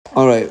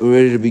All right, we're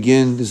ready to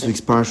begin. This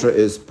week's parsha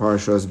is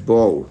Parshas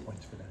Bo.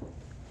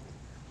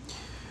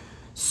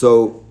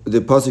 So the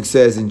pasuk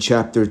says in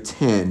chapter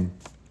 10,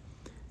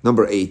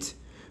 number 8,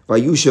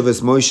 Vayushav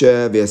es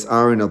Moshe v'es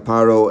Aaron al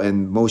Paro,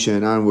 and Moshe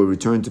and Aaron will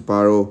return to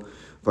Paro.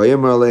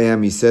 Vayomer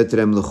alehem, he said to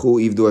them, L'chu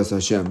ivdu es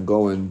Hashem,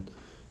 go and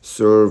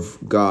serve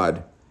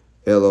God.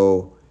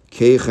 Elo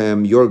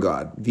keichem, your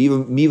God.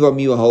 Miva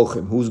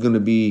holchem, who's going to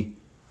be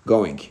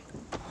going?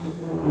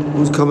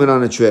 Who's coming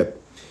on a trip?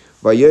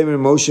 Vayomer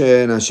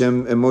Moshe and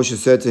Hashem, and Moshe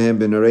said to him,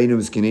 B'nareinu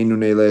v'skeneinu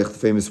neilech, the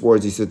famous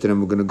words. He said to them,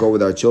 we're going to go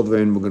with our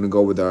children, we're going to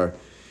go with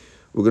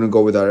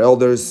our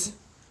elders.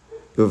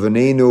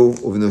 V'vaneinu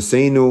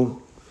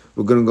uv'noseinu,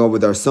 we're going to go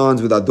with our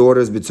sons, with our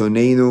daughters.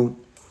 B'tzoneinu,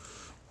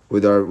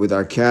 with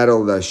our cattle,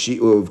 with our sheep,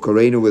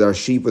 with our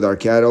sheep, with our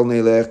cattle.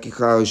 Neilech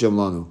kichar Hashem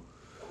lanu,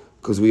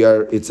 because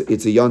it's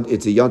a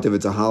yontiv,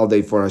 it's a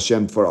holiday for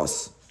Hashem, for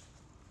us.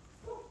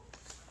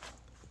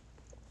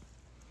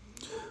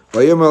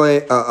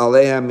 Vayomer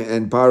alehem,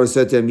 and Paro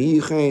said to him,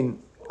 Yichein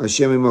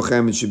Hashem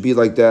imochem, it should be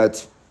like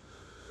that.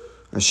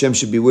 Hashem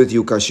should be with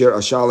you, kasher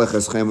ashalech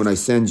eschem, when I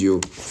send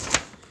you.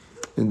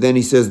 And then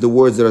he says the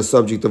words that are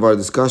subject of our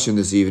discussion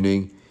this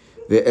evening.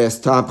 Ve'es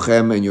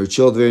tapchem, and your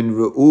children,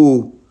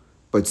 re'u,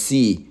 but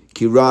see,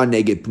 kira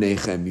neged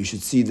pneichem, you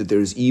should see that there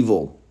is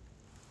evil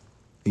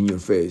in your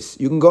face.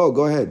 You can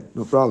go ahead,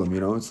 no problem,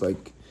 it's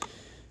like,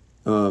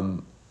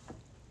 I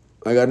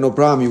got no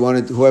problem,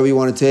 whoever you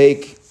want to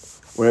take,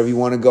 wherever you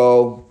want to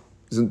go,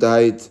 isn't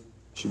tight,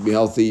 should be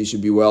healthy, you should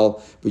be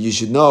well, but you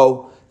should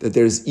know that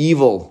there's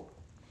evil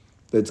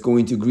that's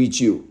going to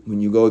greet you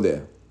when you go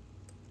there.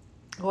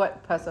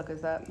 What pasuk is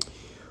that?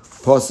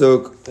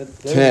 Pasuk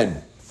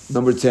 10,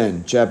 number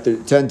 10, chapter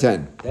 10:10.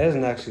 That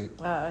doesn't actually.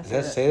 Does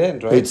that say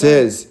that? Right? It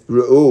says,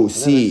 Re'u,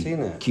 see,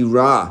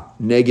 kira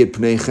neged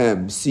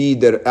pneichem, see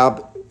that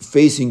up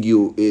facing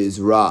you is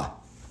ra,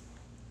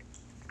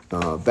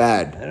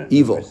 bad,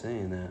 evil. I don't remember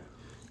saying that.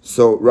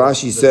 So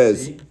Rashi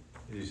says,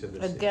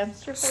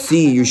 Against your face?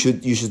 see, you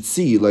should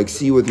see, like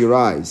see with your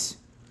eyes.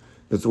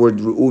 That's the word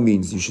Re'u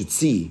means, you should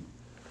see.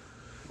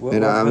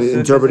 And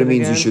interpreted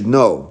means you should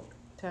know.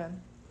 10.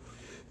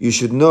 You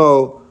should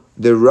know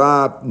the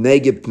Ra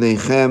neged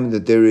pneichem,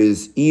 that there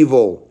is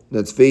evil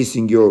that's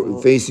facing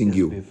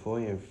you. Before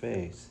your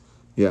face.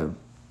 Yeah.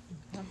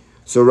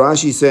 So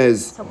Rashi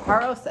says. So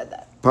Paro said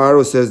that.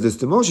 Paro says this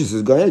to Moshe. He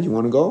says, "Go ahead. You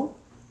want to go?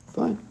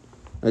 Fine.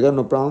 I got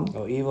no problem."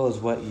 Oh, evil is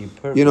what you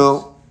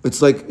purpose.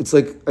 It's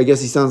like. I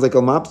guess he sounds like a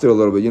mobster a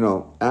little bit.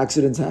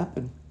 Accidents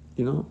happen.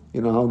 You know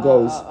how it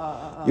goes.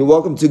 You're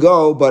welcome to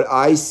go, but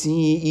I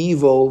see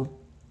evil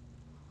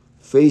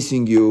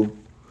facing you.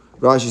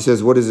 Rashi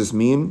says, what does this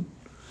mean?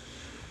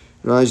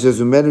 Rashi says,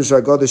 "Medrash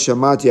Haggadah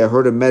Shamati." I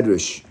heard a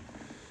medrash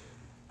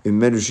in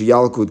Medrash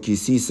Yalkut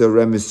Kisisa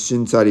Remes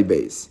Shin Tzadi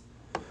Beis.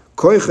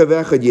 Koichev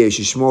Echad Yesh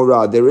Shmo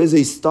Ra. There is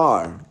a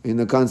star in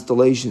the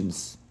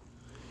constellations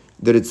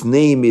that its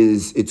name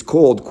is. It's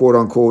called, quote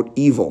unquote,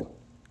 evil.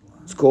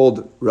 It's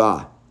called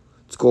Ra.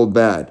 It's called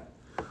bad.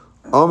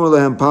 Amar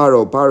lehem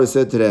Paro. Paro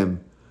said to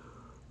them,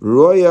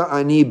 Roya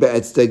ani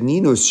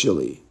be'etztegninus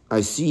shili.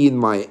 I see in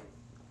my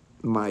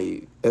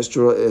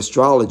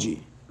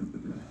astrology.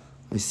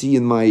 I see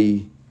in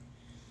my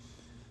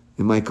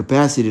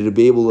capacity to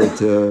be able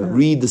to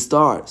read the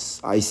stars.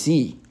 I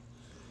see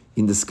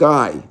in the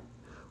sky.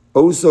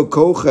 Also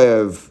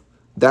Kochev,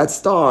 that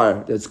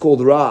star that's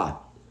called Ra.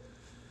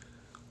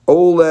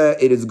 Ola,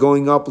 it is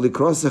going up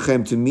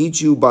likrosachem, to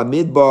meet you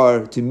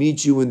bamidbar, to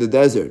meet you in the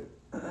desert.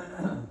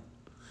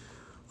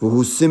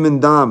 V'hu simen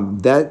dam,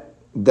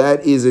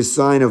 that is a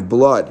sign of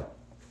blood.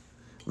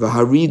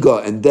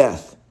 V'hariga, and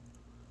death.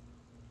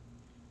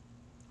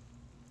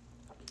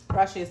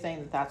 Rashi is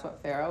saying that that's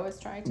what Pharaoh is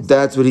trying to say.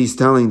 That's what he's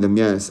telling them,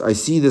 yes. I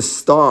see the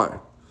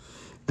star,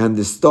 and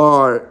the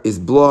star is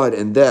blood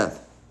and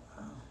death.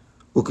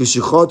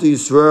 Ukeshichotu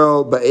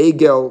Yisrael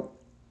ba'egel,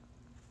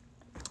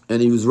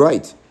 and he was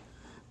right.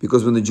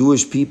 Because when the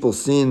Jewish people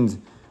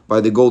sinned by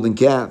the golden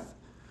calf,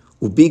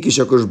 Ubikish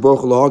HaKadosh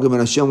Baruch Hu lahagim, and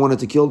Hashem wanted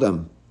to kill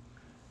them.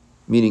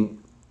 Meaning,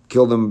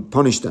 kill them,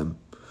 punish them.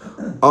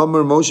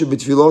 Amar Moshe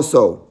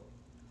b'tfiloso.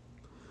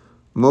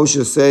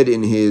 Moshe said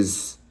in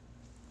his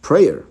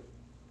prayer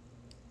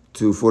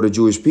for the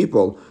Jewish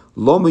people,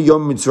 Loma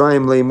Yom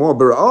Mitzrayim Leimor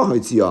Bera'ah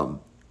Hitziyam.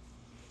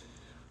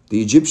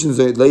 The Egyptians,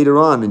 later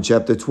on in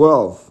chapter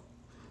 12,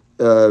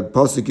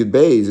 Pasuk Yud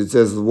Beis, it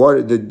says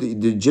what the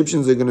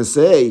Egyptians are going to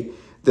say,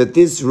 that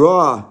this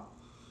Ra,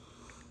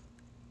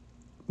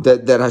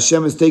 that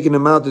Hashem has taken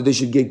them out, that they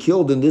should get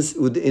killed in this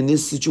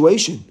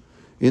situation,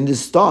 in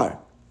this star.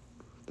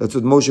 That's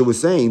what Moshe was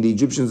saying. The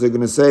Egyptians are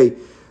going to say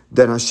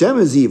that Hashem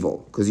is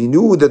evil, because he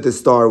knew that the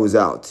star was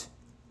out.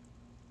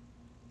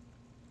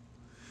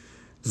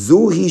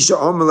 Zuhi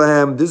sha'am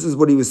lahem, this is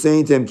what he was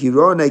saying to him.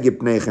 Kira neged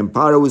pneichem.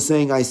 Paro was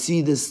saying, I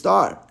see this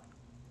star.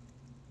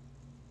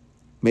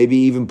 Maybe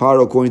even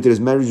Paro, according to this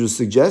marriage, was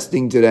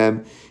suggesting to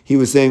them, he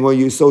was saying, well,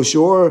 you're so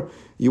sure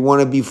you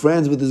want to be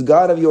friends with this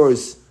God of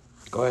yours.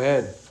 Go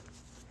ahead.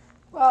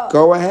 Well, Well,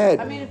 go ahead.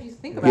 I mean, if you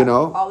think about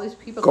all these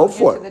people go going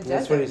for into it. the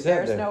That's desert, what he said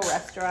there's there. no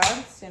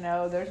restaurants,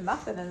 there's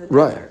nothing in the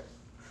Right. desert.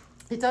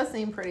 It does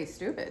seem pretty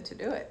stupid to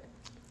do it.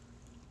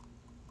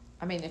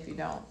 I mean, if you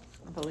don't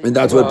believe And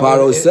that's what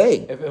Paro is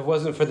saying. If it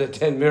wasn't for the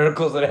 10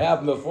 miracles that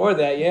happened before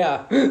that,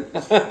 yeah.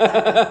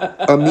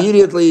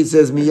 Immediately it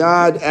says,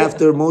 Miyad,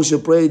 after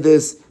Moshe prayed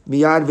this,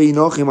 Miyad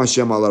ve'inochim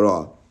Hashem al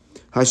hara.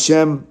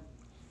 Hashem,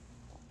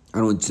 I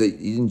don't say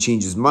he didn't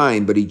change his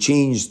mind, but he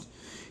changed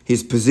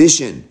his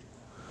position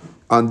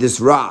on this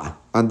Ra,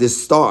 on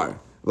this star.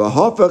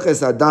 V'hafach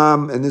es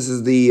Adam, and this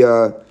is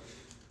the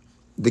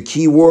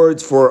key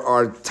words for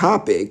our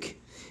topic,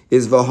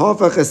 is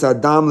V'hafach es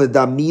Adam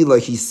ledamila.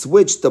 He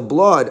switched the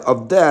blood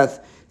of death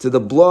to the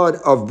blood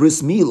of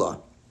bris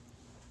milah,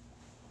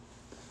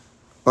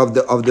 of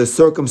the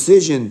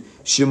circumcision.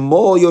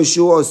 Shemol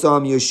Yeshua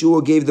Osam,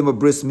 Yeshua gave them a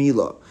bris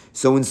milah.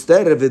 So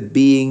instead of it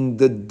being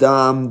the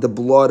dam, the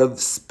blood of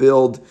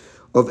spilled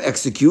of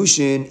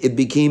execution, it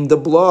became the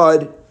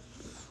blood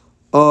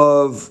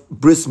of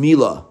bris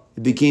milah.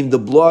 It became the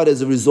blood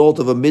as a result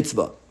of a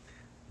mitzvah.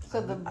 So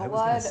the I was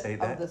blood going to say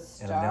that, of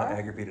the and I'm now star.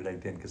 aggravated I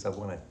didn't because I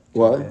want to.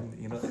 What? I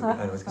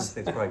was going to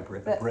say it's probably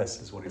bris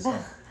is what he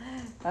said.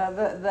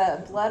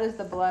 The blood is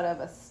the blood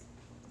of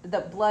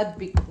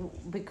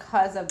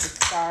because of the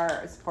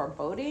star's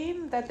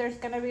foreboding that there's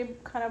going to be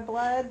kind of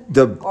blood,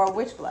 or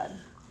which blood?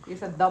 You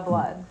said the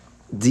blood.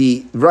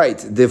 The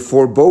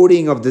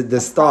foreboding of the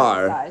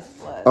star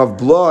of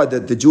blood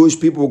that the Jewish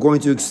people were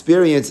going to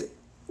experience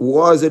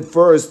was at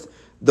first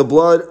the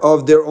blood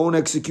of their own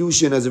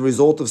execution as a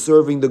result of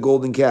serving the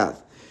golden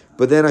calf.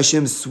 But then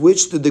Hashem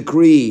switched the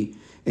decree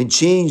and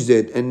changed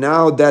it, and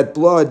now that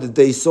blood that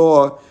they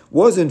saw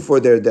wasn't for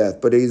their death,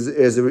 but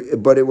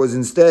it was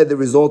instead the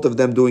result of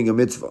them doing a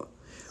mitzvah,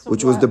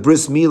 which was the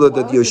bris milah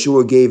that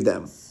Yeshua gave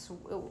them.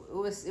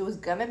 It was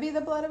gonna be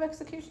the blood of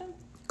execution?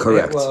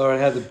 Correct. Well, or it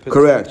had the potential.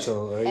 Correct.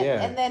 Or,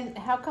 yeah. And then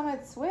how come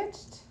it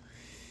switched?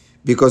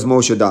 Because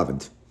Moshe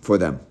davened for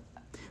them.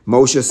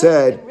 Moshe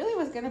said, it really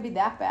was gonna be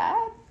that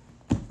bad?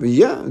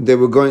 yeah, they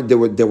were going. There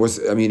was.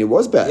 I mean, it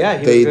was bad. Yeah,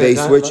 they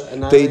switched.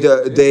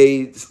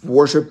 They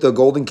worshipped the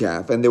golden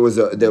calf, and they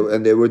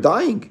were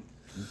dying.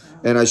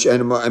 And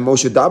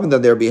Moshe davened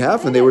on their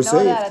behalf, and they were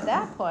saved. That at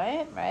that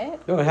point, right?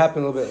 No, it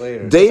happened a little bit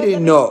later. They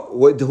didn't know.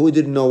 Who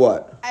didn't know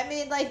what? I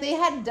mean, they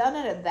hadn't done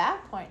it at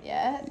that point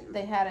yet.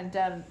 They hadn't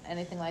done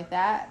anything like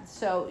that.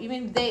 So, you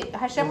mean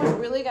Hashem was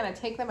really going to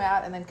take them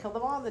out and then kill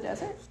them all in the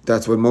desert?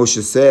 That's what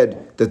Moshe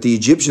said, that the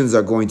Egyptians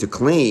are going to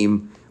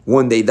claim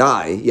when they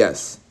die.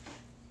 Yes.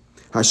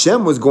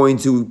 Hashem was going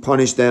to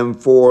punish them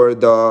for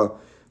the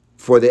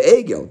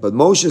Egel. But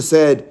Moshe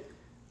said,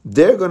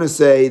 they're going to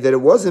say that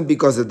it wasn't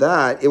because of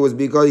that. It was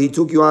because he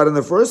took you out in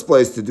the first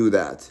place to do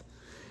that.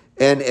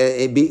 And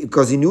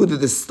because he knew that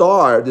the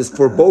star, this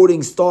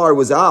foreboding star,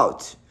 was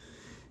out.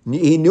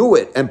 He knew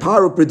it, and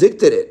Paro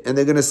predicted it. And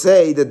they're going to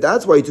say that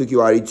that's why he took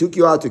you out. He took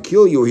you out to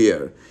kill you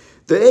here.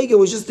 The Egel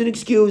was just an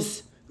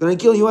excuse. Going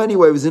to kill you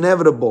anyway. It was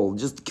inevitable.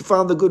 Just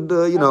found a good,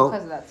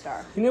 Because of that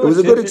star. It was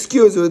a good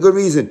excuse. It was a good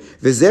reason.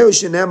 This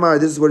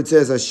is what it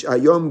says.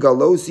 Hayom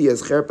galosi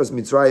es cherpas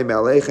mitzrayim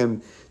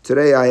aleichem.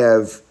 Today I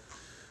have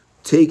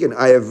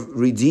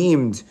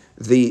redeemed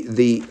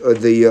the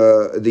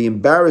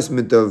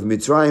embarrassment of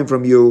Mitzrayim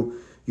from you.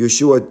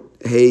 Yeshua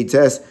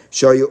Heites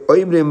Shayu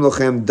Oimrim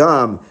Lochem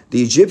Dam.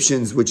 The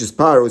Egyptians, which is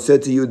Paro,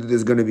 said to you that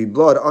there's going to be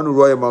blood. Anu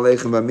Royam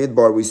Aleichem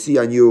Amidbar. We see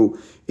on you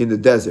in the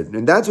desert,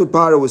 and that's what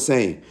Paro was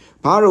saying.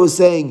 Paro was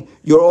saying,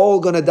 you're all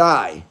going to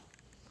die.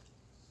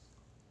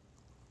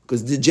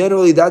 Because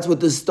generally that's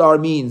what the star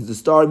means. The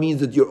star means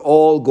that you're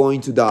all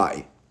going to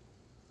die.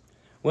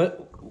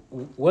 What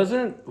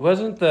wasn't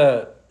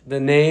the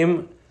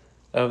name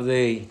of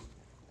the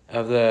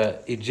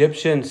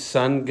Egyptian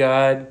sun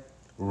god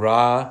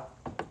Ra?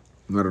 I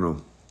don't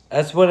know.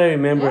 That's what I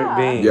remember it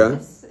being. Yeah.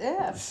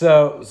 Yeah.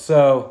 So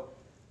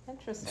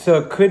Interesting. So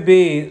it could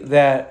be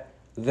that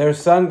their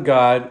sun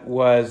god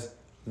was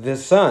the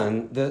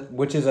sun,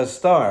 which is a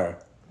star.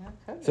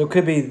 Okay. So it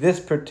could be this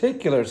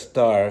particular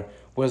star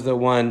was the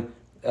one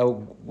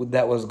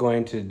that was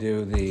going to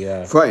do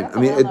the. Fine. That's I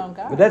mean,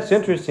 but that's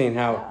interesting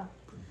how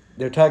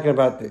they're talking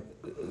about the.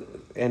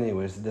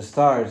 Anyways, the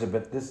stars,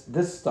 but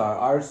this star,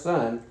 our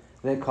sun,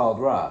 they called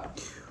Ra.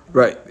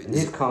 right. And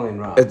he's calling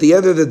Ra. At the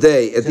end of the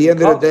day,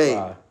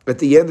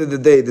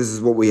 this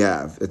is what we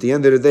have. At the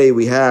end of the day,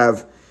 we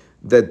have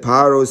that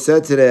Paro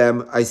said to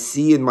them, I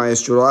see in my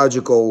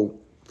astrological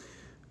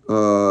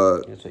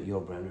That's what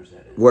Yul Brenner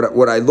said.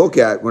 what I look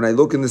at, when I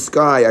look in the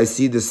sky, I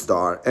see this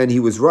star. And he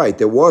was right.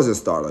 There was a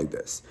star like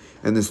this.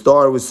 And the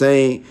star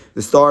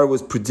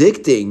was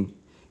predicting,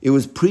 it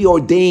was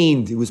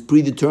preordained, it was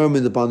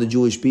predetermined upon the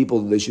Jewish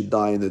people that they should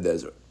die in the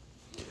desert.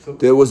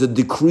 There was a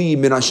decree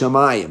min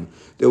hashamayim.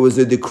 There was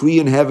a decree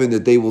in heaven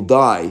that they will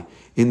die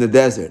in the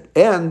desert.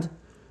 And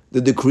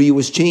the decree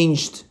was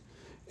changed.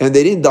 And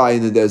they didn't die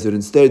in the desert.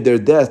 Instead, their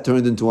death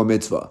turned into a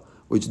mitzvah,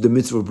 which is the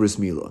mitzvah of bris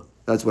milah.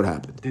 That's what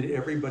happened. Did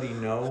everybody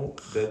know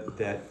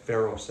that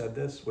Pharaoh said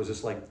this? Was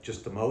this like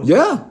just the Moses?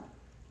 Yeah.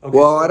 Okay,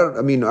 Well, so-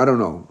 I don't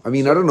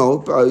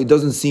know. It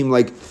doesn't seem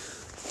like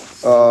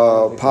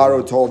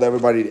Paro told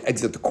everybody to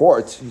exit the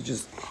court. He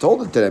just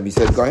told it to them. He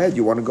said, "Go ahead.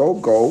 You want to go?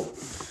 Go.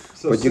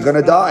 So But you're sin or gonna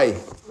not- die."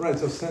 Right,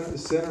 so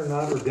sin or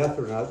not, or death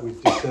or not,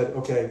 we've just said,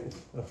 okay,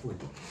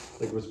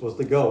 like we're supposed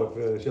to go.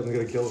 If Hashem's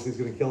gonna kill us, he's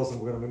gonna kill us,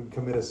 and we're gonna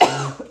commit a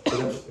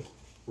sin.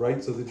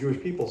 Right, so the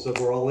Jewish people said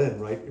we're all in,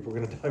 right? If we're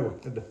gonna die, we're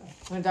gonna die.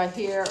 We're gonna die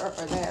here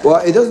or there. Well,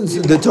 it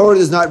doesn't. The Torah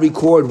does not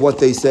record what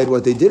they said,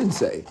 what they didn't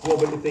say. Well,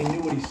 but if they knew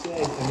what he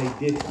said and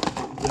they didn't,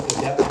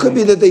 It could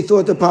be that they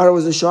thought the Paro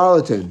was a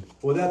charlatan.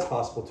 Well, that's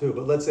possible too,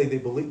 but let's say they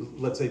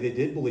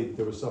did believe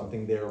there was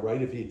something there,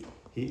 right? If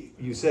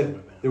you said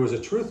there was a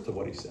truth to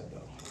what he said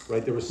though,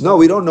 right? There was No,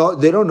 we don't know.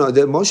 They don't know.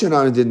 That Moshe and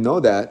Aaron didn't know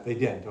that. They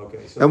didn't, okay.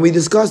 So, And we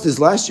discussed this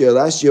last year.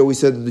 Last year we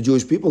said that the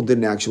Jewish people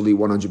didn't actually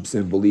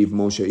 100% believe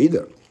Moshe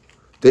either.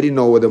 They didn't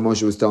know whether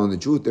Moshe was telling the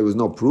truth. There was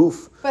no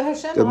proof But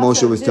Hashem that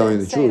also Moshe was telling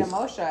didn't the say truth. to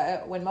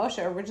Moshe, when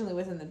Moshe originally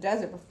was in the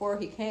desert before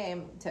he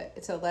came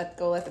to let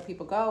the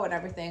people go and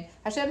everything,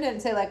 Hashem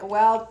didn't say like,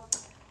 well,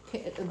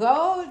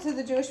 go to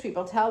the Jewish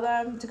people, tell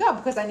them to go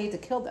because I need to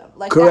kill them.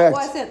 Like Correct.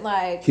 that wasn't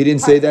like He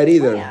didn't part say of the that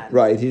either. plan.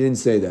 Right, he didn't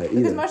say that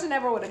Because either. Moshe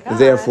never would have gone.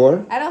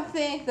 Therefore? I don't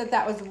think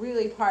that was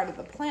really part of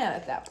the plan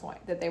at that point,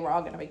 that they were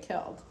all going to be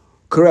killed.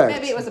 Correct.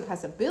 Maybe it was a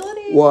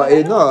possibility. Well, but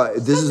I don't- no, it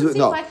this is- doesn't seem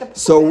no. like the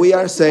So plan we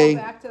are was to go saying-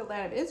 back to the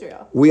land of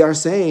Israel. We are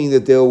saying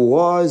that there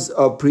was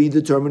a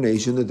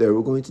predetermination that they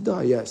were going to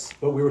die, yes.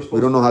 but we were supposed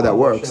We don't to know how that follow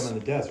works. Hashem in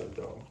the desert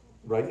though,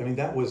 right? I mean,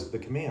 that was the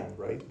command,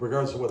 right?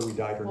 Regardless of whether we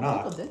died or Well, not.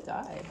 people did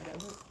die.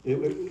 Whatever.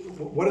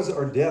 What does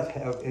our death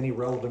have any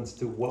relevance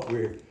to what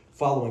we're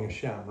following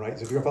Hashem, right?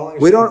 So if you're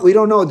following Hashem, We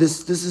don't know.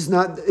 This is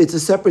not. It's a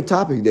separate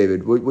topic,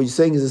 David. What you're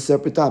saying is a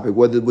separate topic.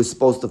 Whether we're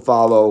supposed to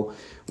follow,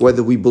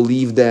 whether we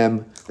believe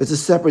them, it's a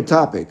separate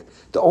topic.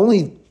 The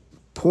only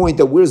point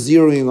that we're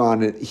zeroing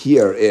on it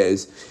here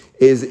is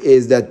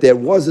that there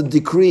was a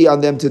decree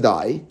on them to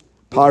die.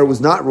 Paro was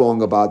not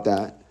wrong about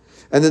that,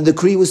 and the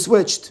decree was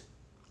switched.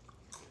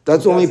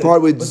 That's the only That's it.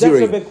 part we're But that's a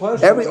zeroing. big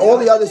question. All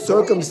the Yeah, other but the decree to go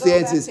back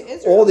circumstances, to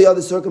Israel. all the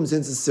other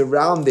circumstances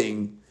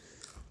surrounding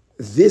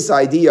this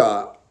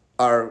idea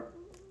are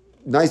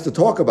nice to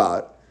talk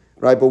about,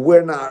 right? But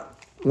we're not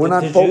Did the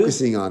Jews-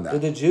 focusing on Did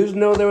that. the Jews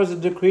know there was a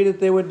decree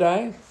that they would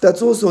die?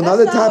 That's also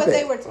another That's not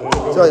topic. what they were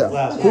told. So, yeah,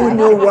 Last who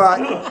knew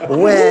what,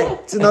 when?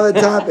 It's another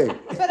topic.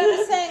 But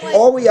I'm saying like.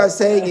 All we are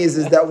saying is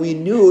that we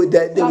knew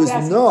that it was Stop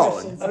asking known.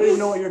 questions. I don't even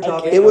know what you're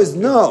talking about. It was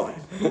known.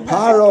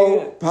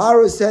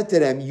 Paro said to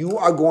them, "You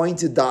are going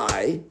to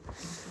die."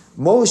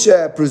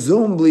 Moshe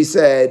presumably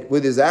said,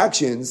 with his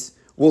actions,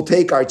 "We'll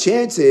take our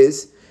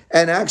chances."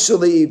 And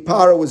actually,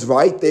 Paro was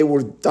right; they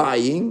were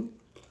dying.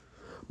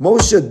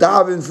 Moshe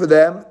davened for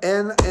them,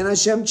 and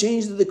Hashem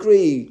changed the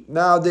decree.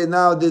 Now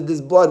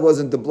this blood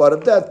wasn't the blood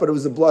of death, but it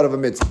was the blood of a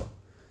mitzvah.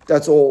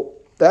 That's all.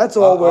 That's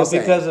all we're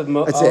saying. Because of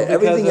That's all it.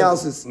 Everything because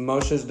else of is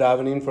Moshe's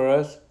davening for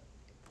us.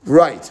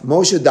 right.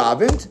 Moshe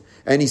davened,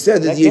 and he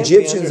said that That the can't be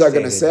Egyptians are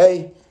going to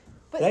understated.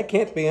 say, That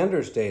can't be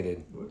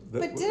understated.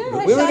 But didn't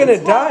We were Hashem going to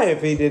tell- die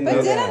if he didn't But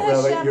know didn't that.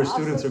 Well, Hashem your also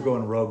students are say-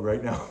 going rogue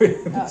right now.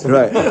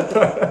 right.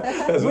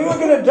 We were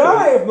going to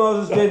die if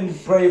Moses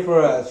didn't pray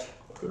for us.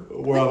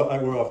 we're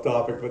off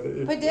topic, but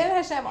But didn't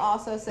Hashem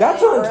also say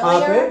That's on earlier,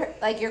 topic.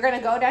 like you're going to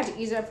go down to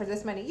Egypt for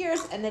this many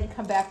years and then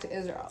come back to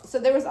Israel? So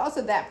there was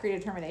also that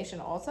predetermination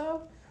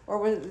also, or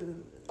was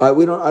I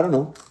don't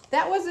know.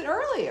 that wasn't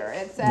earlier?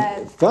 It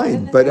said Fine,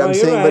 didn't it but say- I'm No,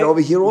 you're saying, but right. over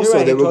here You're also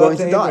right. they He were told going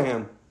it to die.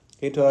 Abraham.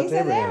 He told He it to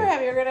said to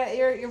Abraham.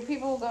 Abraham, your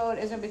people go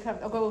to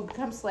Israel,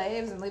 become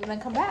slaves and leave and then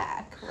come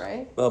back,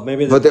 right? Well,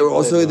 maybe. But there were people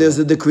also didn't know there's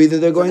that. a decree that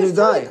they're going so to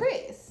there's two die.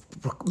 decrees.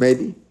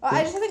 Maybe. Well,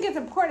 I just think it's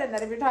important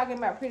that if you're talking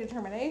about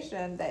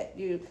predetermination, that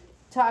you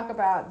talk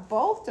about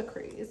both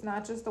decrees,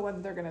 not just the one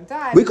that they're going to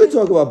die. We could because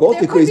talk about both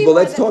there could decrees, be but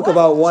more let's than talk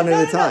about one No,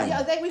 at a no,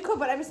 time. we could,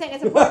 but I'm just saying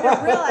it's important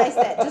to realize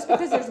that just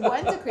because there's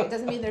one decree, it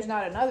doesn't mean there's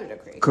not another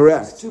decree.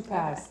 Correct. Two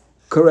paths.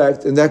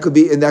 Correct, and that could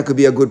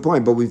be a good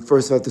point. But we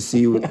first have to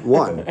see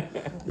one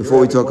before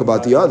we talk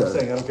about the I'm other.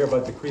 saying I don't care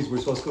about decrees. We're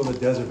supposed to go in the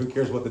desert. Who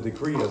cares what the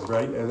decree is,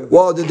 right?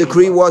 Well, the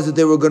decree was that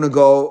they were going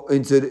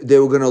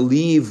to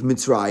leave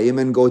Mitzrayim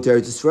and go to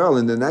Eretz Israel,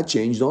 and then that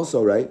changed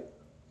also, right?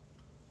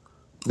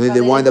 They they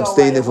wind didn't up go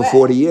staying right there for away.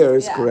 40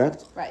 years, Yeah,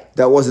 correct? right.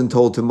 That wasn't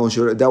told to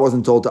Moshe. That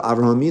wasn't told to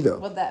Avraham either.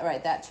 Well,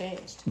 that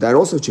changed. That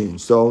also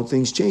changed. So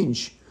things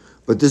change.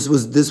 But this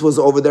was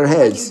over their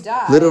heads. you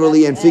die,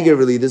 Literally that's and it.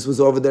 figuratively, this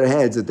was over their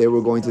heads that they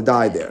were going to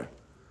die there.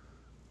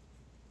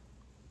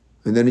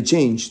 And then it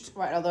changed.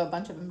 Right, although a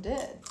bunch of them did.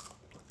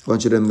 A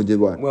bunch of them did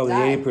what? Well, the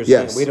Died. 80%.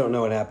 Yes. We don't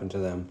know what happened to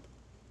them.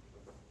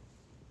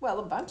 Well,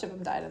 a bunch of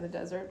them died in the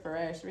desert for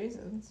various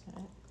reasons.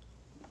 Right?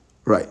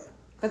 Right.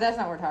 But that's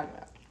not what we're talking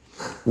about.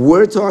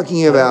 We're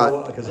talking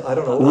about because I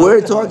don't know. we're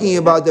talking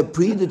about the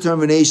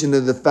predetermination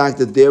of the fact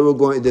that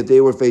they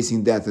were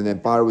facing death and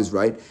that Bar was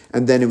right,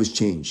 and then it was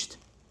changed.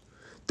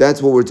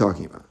 That's what we're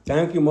talking about.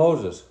 Thank you,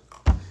 Moses.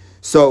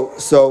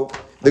 So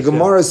the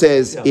Gemara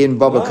says Yeah. in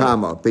Baba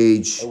Kama,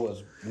 page It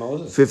was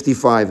Moses.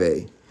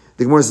 55a.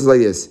 The Gemara says like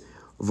this: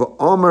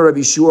 V'Omer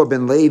Rabbi Shua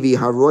ben Levi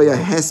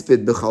haroya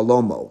hesped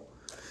b'chalomo.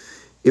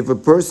 if a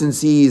person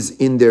sees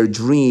in their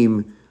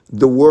dream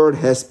the word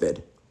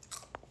hesped,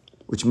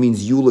 which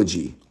means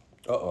eulogy,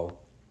 Uh-oh.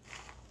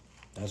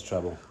 That's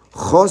trouble.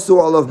 chosu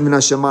alav min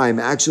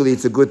hashamayim, actually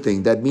it's a good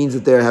thing. That means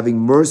that they're having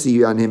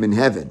mercy on him in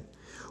heaven.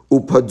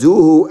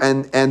 Upaduhu,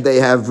 and they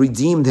have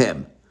redeemed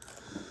him.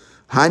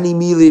 Hani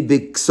mili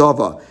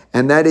biksava,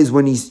 and that is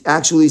when you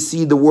actually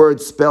see the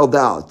word spelled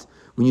out.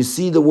 When you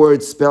see the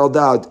word spelled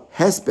out,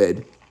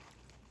 hesped,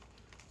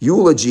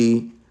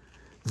 eulogy,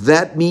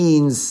 that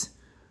means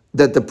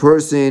that the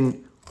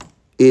person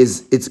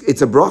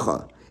it's a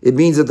bracha. It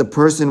means that the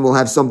person will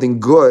have something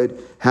good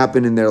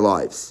happen in their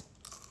lives.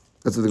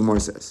 That's what the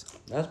Gemara says.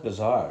 That's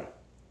bizarre.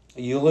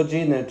 A eulogy,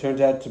 and then it turns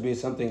out to be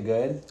something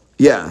good?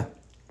 Yeah.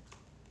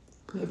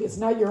 Maybe it's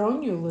not your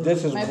own eulogy.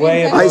 This is Maybe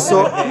way it's above I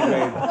saw- my pay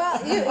grade.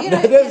 Well, you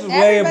know, This is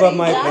way above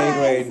my everybody pay does,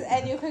 grade.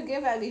 And you could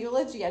give a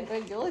eulogy, a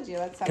good eulogy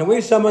about someone. Can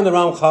we summon the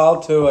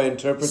Ramchal to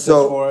interpret this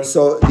for us?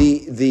 So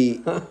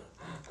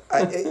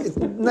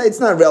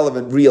it's not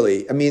relevant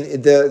really. I mean,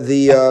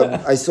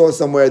 I saw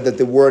somewhere that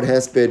the word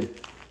hesped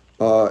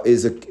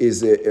is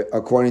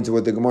according to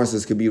what the Gemara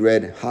says could be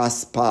read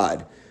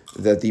haspad,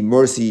 that the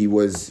mercy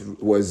was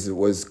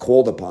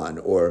called upon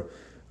or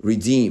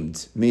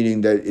redeemed,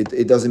 meaning that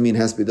it doesn't mean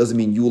hesped, it doesn't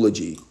mean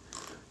eulogy.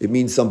 It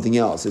means something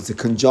else. It's a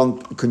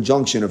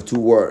conjunction of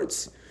two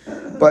words.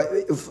 But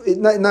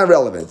not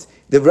relevant.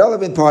 The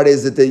relevant part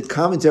is that the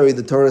commentary,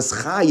 the Torah's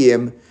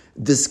Chaim,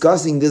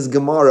 discussing this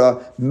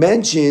Gemara,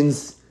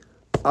 mentions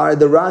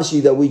the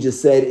Rashi that we just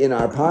said in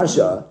our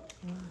Pasha,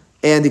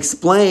 and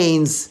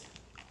explains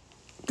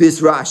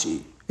this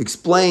Rashi,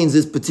 explains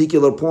this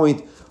particular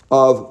point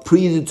of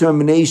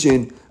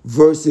predetermination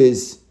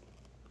versus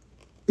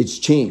its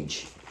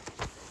change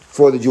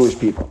for the Jewish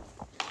people.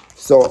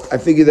 So I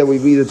figured that we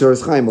read the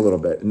Torah's Chaim a little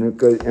bit,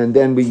 and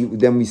then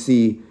we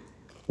see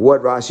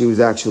what Rashi was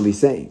actually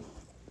saying.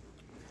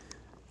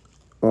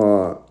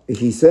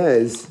 He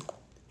says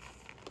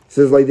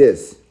like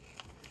this.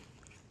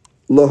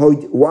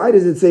 Why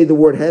does it say the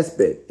word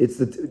hesped? It's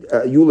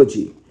the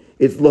eulogy.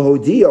 It's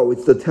lahodio.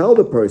 It's to tell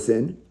the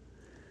person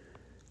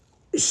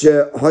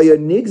hesped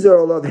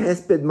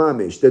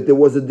mamish, that there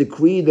was a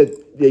decree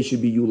that they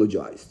should be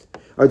eulogized.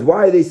 Right,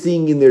 why are they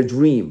seeing in their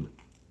dream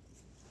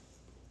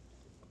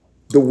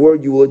the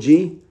word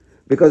eulogy?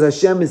 Because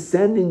Hashem is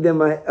sending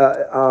them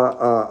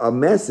a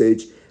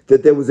message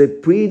that there was a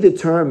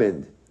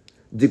predetermined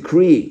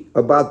decree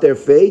about their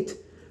fate,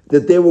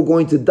 that they were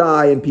going to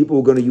die and people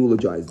were going to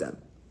eulogize them.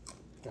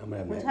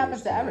 Which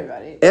happens to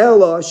everybody.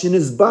 Ella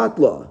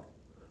shinizbatla.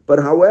 But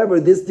however,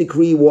 this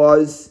decree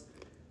was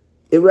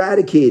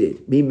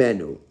eradicated.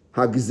 Mimenu,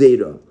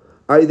 hagzera.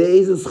 Are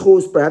they ezus?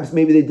 Perhaps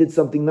maybe they did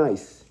something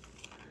nice.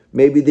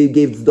 Maybe they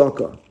gave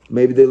tzedakah.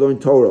 Maybe they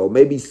learned Torah.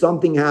 Maybe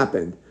something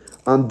happened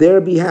on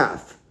their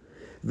behalf.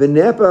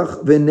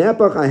 V'nepach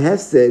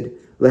ahefsed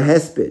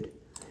lehesped.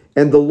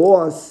 And the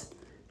loss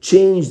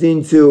changed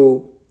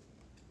into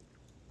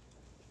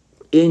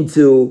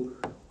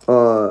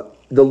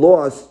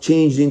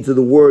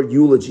the word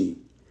eulogy,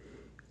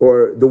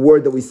 or the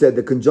word that we said,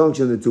 the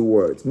conjunction of the two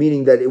words,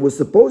 meaning that it was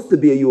supposed to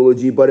be a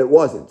eulogy, but it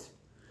wasn't.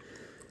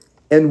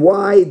 And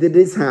why did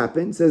this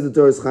happen? Says the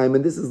Torah's Chaim,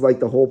 and this is like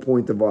the whole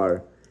point of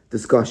our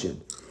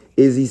discussion,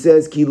 is he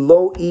says, Ki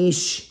lo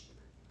ish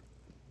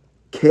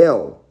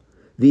kel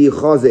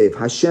v'yichazev.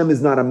 Hashem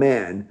is not a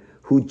man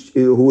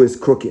who is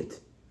crooked.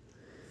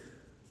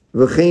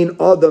 V'chein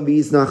adam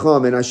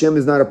v'yisnacham, and Hashem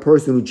is not a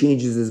person who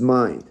changes his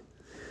mind.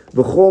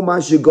 V'chol ma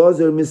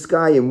shegozer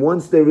miskayim.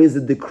 Once there is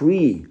a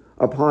decree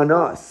upon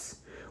us,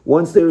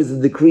 once there is a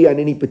decree on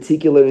any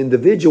particular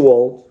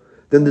individual,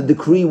 then the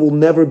decree will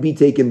never be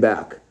taken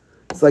back.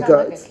 It's like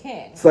a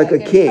king. It's like a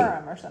king,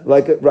 or something.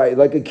 like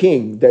a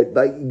king. That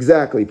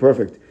exactly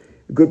perfect.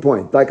 Good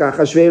point. Like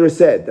Achashverosh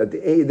said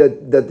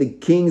that the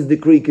king's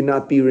decree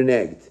cannot be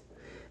reneged.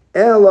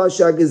 Ela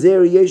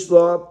shagazer yesh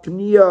la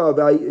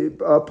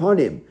pniya upon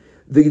him.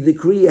 The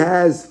decree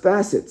has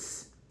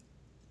faces.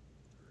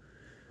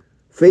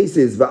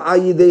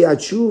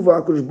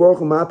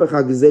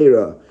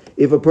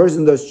 If a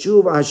person does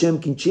tshuva, Hashem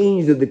can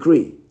change the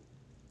decree.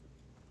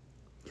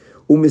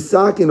 And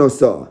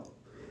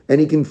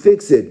he can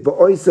fix it.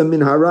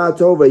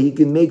 He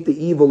can make the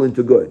evil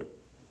into good.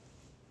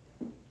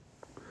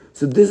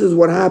 So this is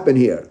what happened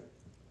here.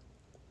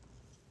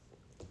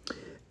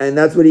 And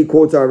that's what he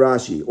quotes our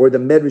Rashi, or the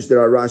Medrash that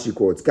our Rashi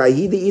quotes.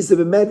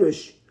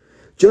 Medrash.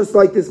 Just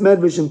like this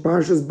Medrash in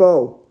Parshas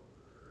Bo.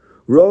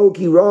 Ro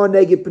ki ra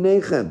neged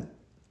pneichem.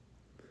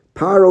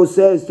 Paro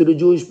says to the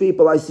Jewish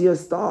people, I see a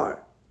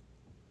star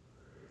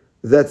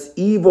that's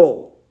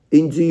evil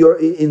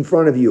in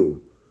front of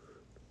you.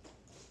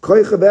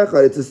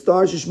 It's a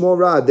star sheshmo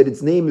Ra, that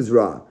its name is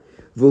Ra.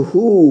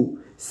 V'hu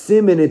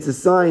simin, it's a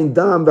sign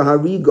dam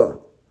v'hariga.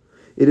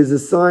 It is a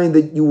sign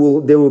that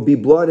there will be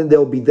blood and there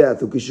will be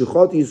death. And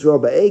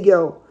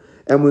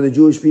when the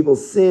Jewish people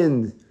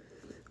sinned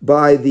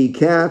by the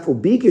calf,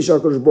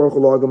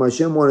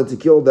 Hashem wanted to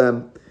kill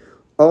them.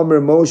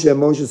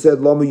 Moshe said,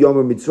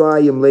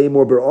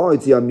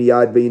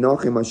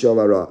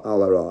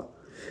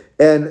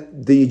 And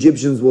the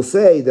Egyptians will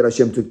say that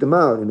Hashem took them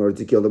out in order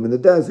to kill them in the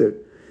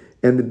desert.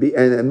 And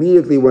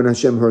immediately when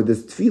Hashem heard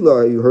this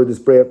tefillah, he heard this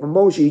prayer from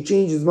Moshe, he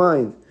changed his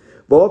mind.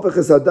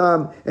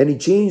 And he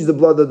changed the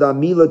blood of the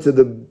Mila to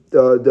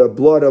the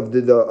blood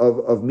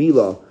of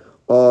Mila,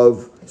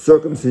 of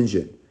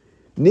circumcision.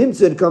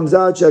 Nimtzad comes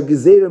out,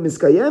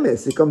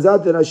 it comes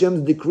out that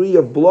Hashem's decree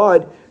of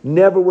blood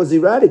never was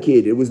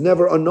eradicated. It was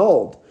never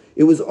annulled.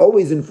 It was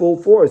always in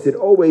full force. It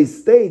always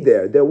stayed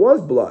there. There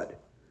was blood.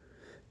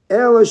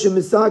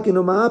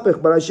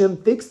 But Hashem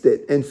fixed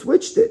it and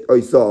switched it.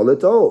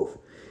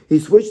 He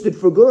switched it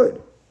for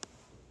good.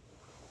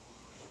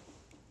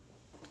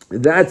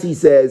 That, he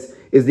says,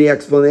 is the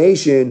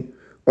explanation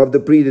of the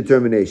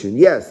predetermination.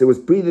 Yes, it was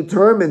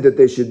predetermined that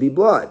there should be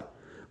blood.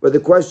 But the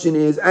question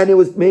is, and it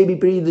was maybe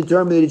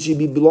predetermined that it should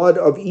be blood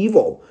of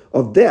evil,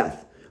 of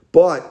death.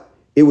 But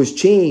it was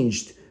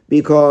changed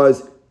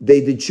because they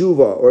did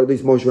tshuva, or at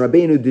least Moshe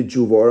Rabbeinu did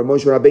tshuva, or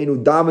Moshe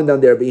Rabbeinu davened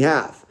on their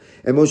behalf.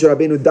 And Moshe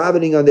Rabbeinu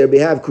davening on their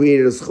behalf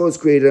created a schos,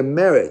 created a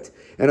merit.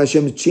 And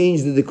Hashem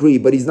changed the decree,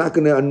 but he's not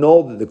going to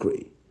annul the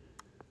decree.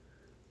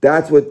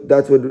 That's what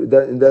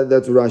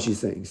Rashi is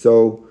saying.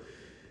 So,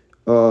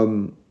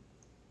 I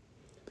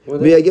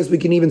guess we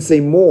can even say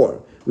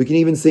more. We can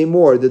even say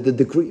more that the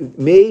decree,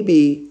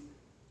 maybe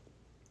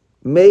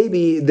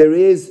there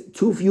is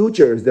two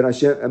futures that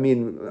Hashem,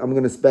 I'm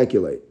going to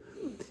speculate.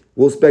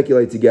 We'll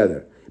speculate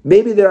together.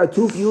 Maybe there are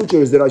two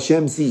futures that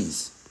Hashem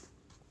sees.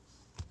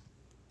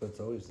 That's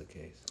always the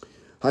case.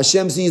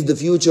 Hashem sees the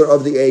future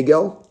of the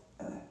Egel,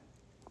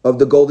 of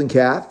the golden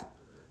calf,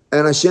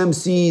 and Hashem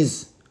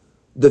sees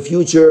the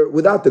future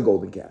without the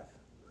golden calf.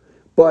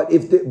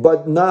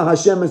 But now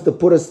Hashem has to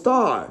put a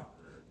star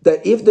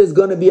that if there's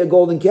going to be a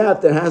golden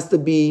calf, there has to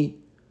be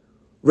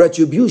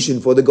retribution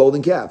for the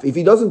golden calf. If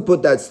he doesn't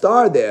put that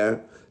star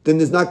there, then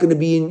there's not going to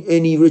be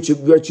any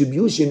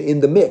retribution in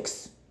the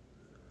mix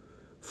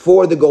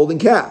for the golden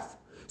calf.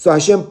 So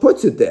Hashem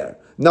puts it there.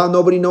 Now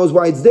nobody knows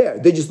why it's there.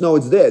 They just know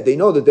it's there. They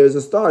know that there's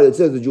a star that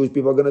says the Jewish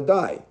people are going to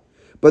die.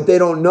 But they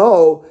don't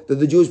know that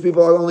the Jewish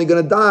people are only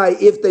going to die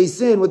if they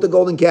sin with the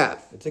golden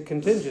calf. It's a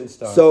contingent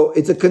star. So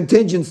it's a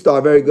contingent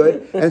star, very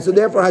good. And so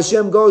therefore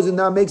Hashem goes and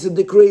now makes a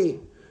decree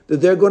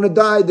that they're going to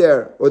die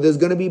there, or there's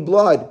going to be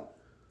blood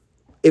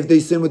if they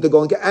sin with the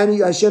golden calf. And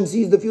Hashem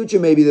sees the future,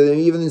 maybe that they're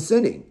even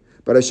sinning.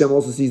 But Hashem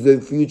also sees the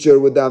future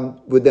with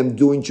them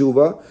doing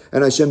tshuva,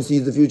 and Hashem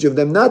sees the future of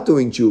them not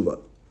doing tshuva.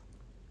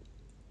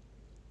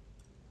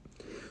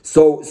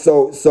 So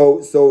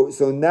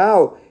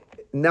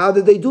now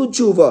that they do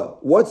tshuva,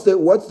 what's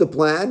the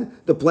plan?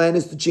 The plan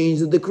is to change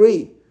the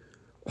decree.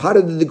 How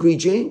did the decree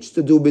change?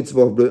 To do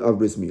mitzvah of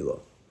bris milah.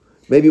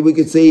 Maybe we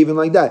could say even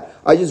like that.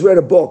 I just read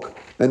a book,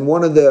 and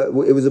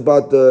it was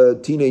about the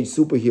teenage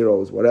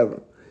superheroes,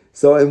 whatever.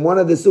 So in one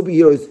of the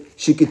superheroes,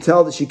 she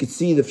could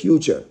see the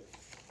future.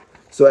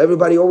 So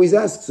everybody always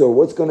asks her,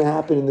 what's going to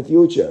happen in the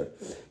future?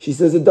 She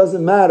says it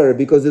doesn't matter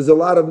because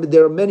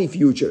there are many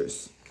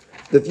futures.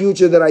 The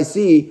future that I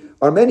see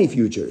are many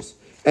futures.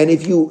 And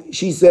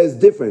she says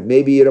different,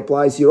 maybe it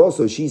applies here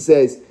also. She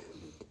says,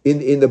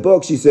 in the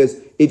book, she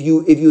says, if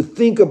you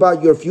think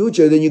about your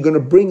future, then you're going to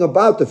bring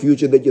about the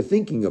future that you're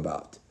thinking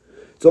about.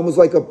 It's almost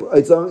like a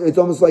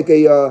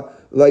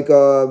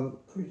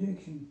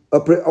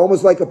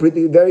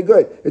prediction. Very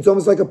good. It's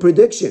almost like a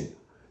prediction.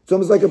 It's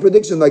almost like a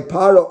prediction, like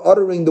Paro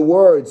uttering the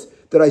words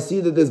that I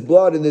see that there's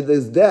blood and that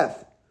there's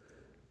death.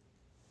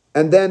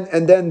 And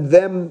then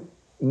them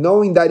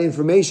knowing that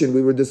information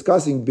we were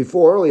discussing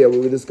before earlier,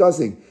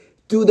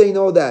 do they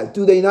know that?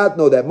 Do they not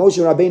know that? Moshe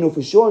Rabbeinu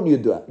for sure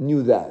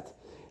knew that.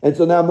 And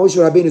so now Moshe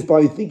Rabbeinu is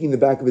probably thinking in the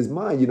back of his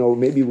mind,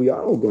 maybe we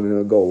are all going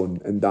to go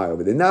and die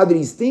over there. Now that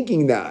he's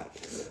thinking that,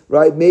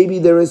 right, maybe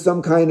there's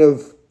some kind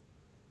of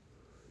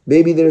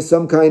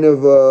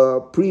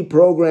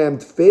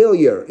pre-programmed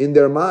failure in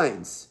their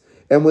minds.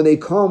 And when they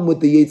come with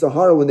the Yetzer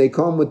Hara, when they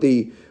come with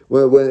the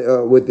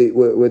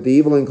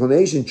evil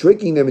inclination,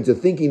 tricking them into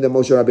thinking that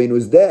Moshe Rabbeinu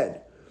is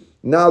dead,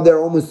 now they're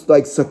almost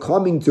like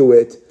succumbing to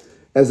it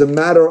as a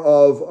matter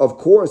of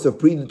course, of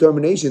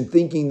predetermination,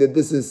 thinking that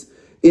this is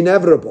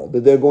inevitable,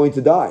 that they're going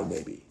to die,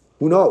 maybe.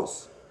 Who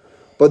knows?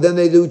 But then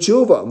they do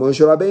tshuva. Moshe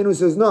Rabbeinu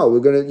says, no, we're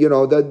going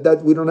to,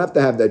 that we don't have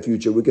to have that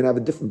future. We can have a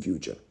different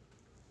future.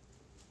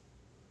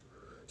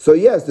 So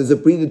yes, there's a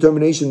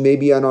predetermination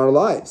maybe on our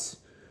lives.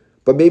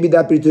 But maybe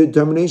that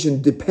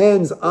predetermination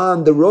depends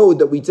on the road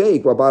that we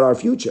take about our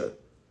future.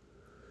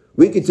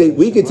 We could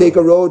take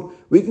a road,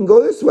 we can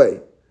go this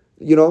way.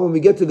 When we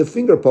get to the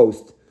finger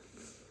post,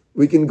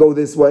 we can go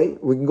this way,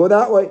 we can go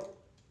that way.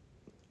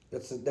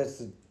 That's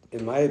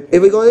in my opinion.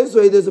 If we go this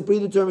way, there's a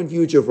predetermined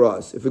future for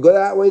us. If we go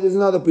that way, there's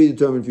another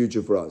predetermined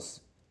future for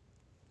us.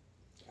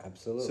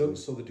 Absolutely.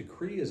 So the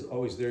decree is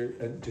always there.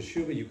 And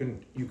Teshuvah,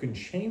 you can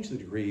change the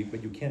decree,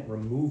 but you can't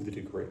remove the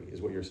decree,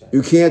 is what you're saying.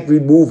 You can't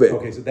remove it.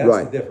 Okay, so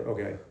that's the difference.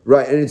 Okay.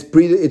 Right, and it's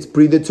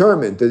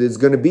predetermined that it's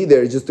going to be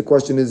there. It's just the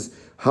question is,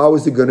 how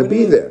is it going to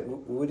be there?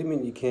 What do you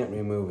mean you can't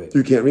remove it?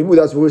 You can't remove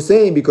it. That's what we're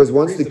saying, because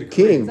once the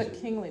king... It's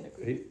a kingly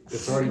decree.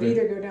 It's already You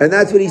either been, go down And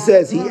that's what he the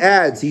says. He path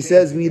adds. He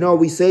says,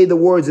 we say the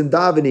words in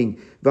davening.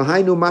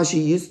 V'hainu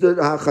mashi yisdad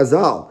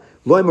ha'chazal.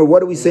 Loimer, what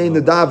do we say in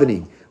the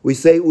davening? We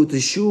say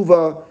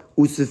uteshuva,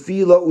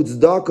 utsefila,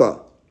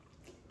 utzdaka.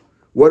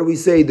 What do we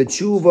say? The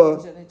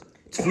tshuva,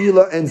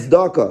 tefillah, and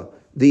tzedakah.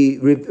 The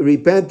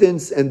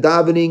repentance and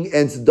davening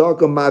and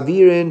tzedakah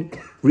mavirin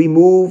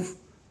remove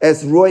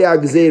es roya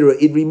gzeira.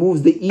 It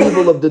removes the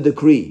evil of the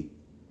decree.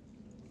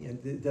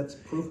 that's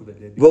proof of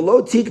it.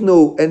 V'lo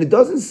tiknu, and it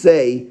doesn't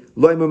say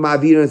loimer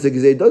mavirin es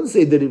gzeira. It doesn't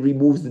say that it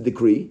removes the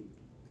decree.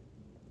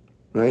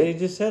 Right? You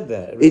just said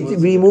that. It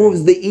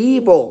removes the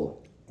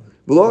evil.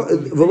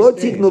 V'lo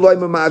tiknu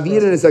loimer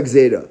mavirin es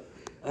gzeira.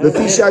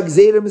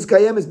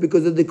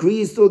 Because the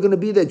decree is still going to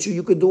be that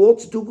you could do all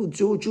tshuva,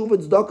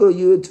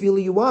 tzedakah,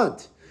 tefillah you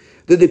want.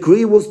 The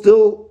decree will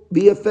still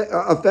be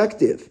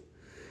effective.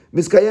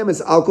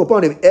 Miskayemes al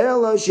koponim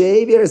ela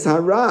she'everes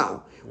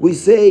hara. We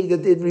say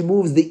that it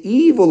removes the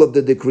evil of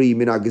the decree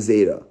min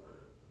ha'gzeira.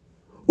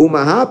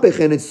 Umahapech,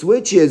 and it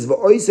switches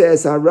v'oise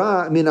es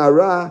hara min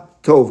hara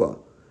tova.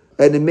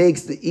 And it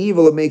makes the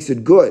evil, it makes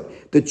it good.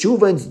 The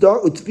tshuva and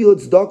tefillah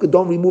tzedakah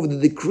don't remove the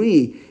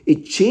decree.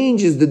 It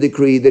changes the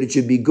decree that it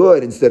should be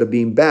good instead of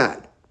being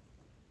bad.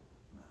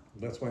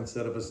 That's why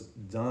instead of us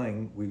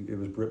dying, it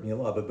was Brit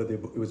Milah, but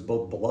it was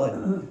both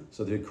blood.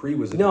 So the decree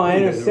was. No, I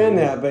understand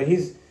that, but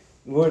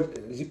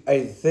I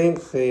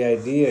think the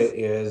idea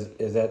is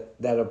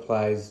that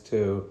applies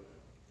to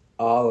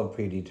all of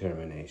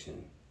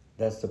predetermination.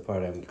 That's the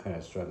part I'm kind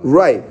of struggling with.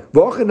 Right.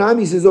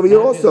 V'ochanami says over here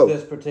Not just also.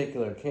 this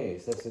particular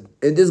case.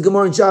 In this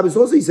Gemara in Shabbos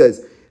also he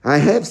says, I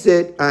have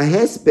said, I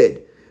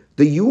hesped,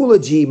 the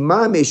eulogy,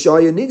 mame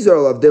shaya nigzar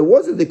alav. There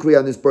was a decree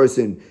on this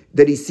person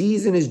that he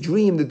sees in his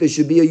dream that there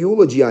should be a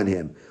eulogy on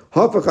him.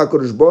 Hafach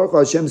HaKadosh Baruch Hu,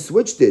 Hashem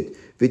switched it.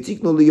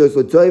 V'tiknu liyos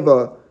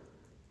l'toiva.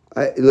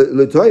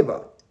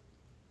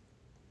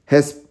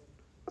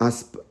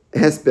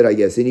 Hesped, I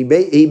guess. And he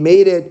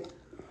made it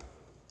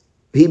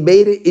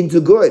into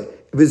good.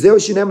 That's what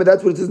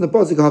it says in the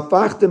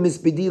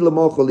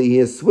pasuk. He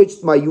has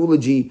switched my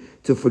eulogy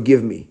to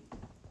forgive me.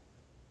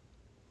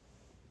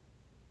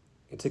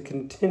 It's a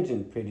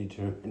contingent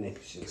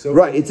predetermination. So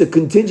Right, it's a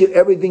contingent.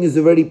 Everything is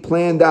already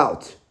planned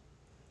out.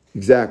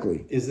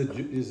 Exactly. Is the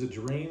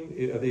dream?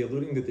 Are they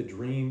alluding that the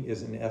dream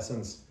is in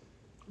essence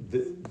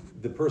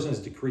the person is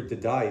decreed to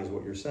die? Is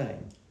what you're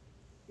saying?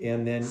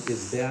 And then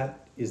is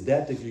that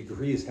the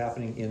decree is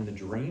happening in the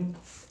dream?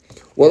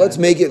 Well, let's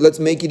make it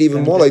even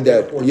And more like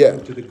that. therefore Yeah,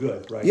 to the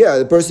good, right? yeah.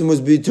 The person was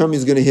determined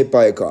he's going to hit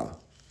by a car.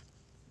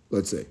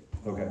 Let's say.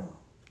 Okay.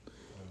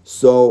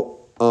 So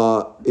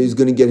he's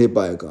going to get hit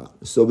by a car.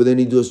 So, but then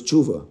he does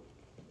tshuva.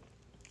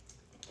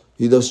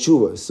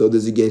 So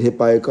does he get hit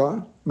by a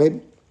car?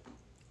 Maybe.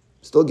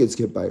 Still gets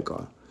hit by a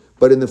car.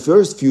 But in the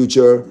first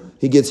future,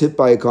 he gets hit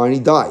by a car and he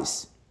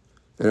dies.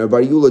 And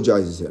everybody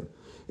eulogizes him.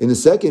 In the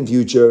second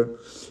future,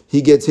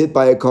 he gets hit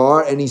by a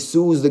car and he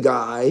sues the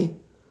guy.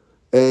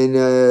 And,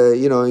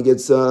 he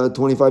gets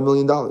 $25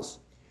 million.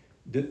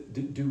 Do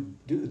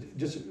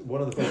just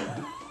one of the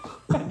questions.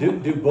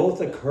 Do both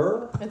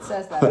occur? It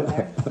says that in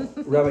there.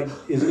 Rabbi,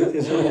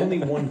 is there only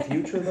one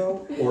future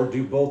though, or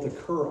do both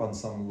occur on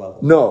some level?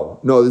 No,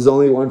 there's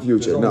only one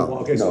future. There's only No,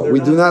 one. Okay, so no. they're We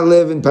do not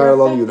live in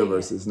parallel affecting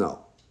universes. No.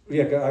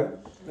 Yeah,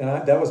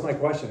 that was my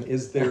question.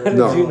 Is there? How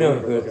No. did you know?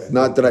 Okay.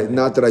 Not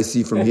that I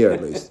see from here,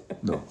 at least.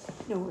 No.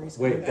 No worries.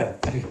 Wait,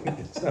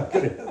 it's not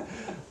good.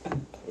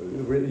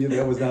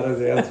 That was not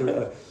an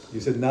answer. You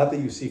said not that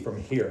you see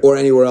from here. Or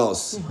anywhere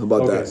else. How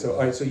about Okay, that? so all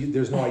right, so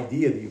there's no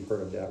idea that you've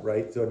heard of that,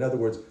 right? So in other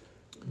words,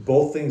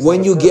 both things.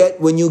 When you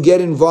occur. get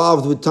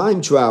involved with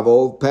time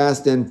travel,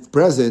 past and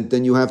present,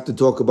 then you have to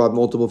talk about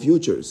multiple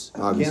futures.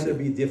 Can Obviously. there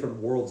be different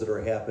worlds that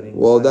are happening?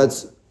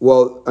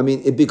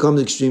 It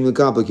becomes extremely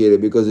complicated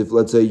because if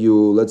let's say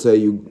you, it's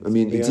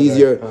beyond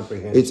easier. our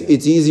comprehension.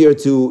 It's easier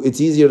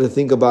to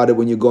think about it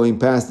when you're going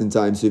past in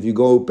time. So if you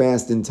go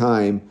past in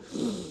time,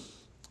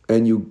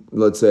 and you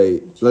let's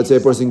say a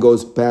person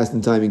goes past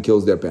in time and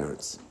kills their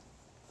parents.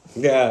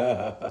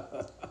 Yeah.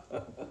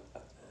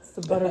 It's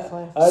the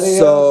butterfly.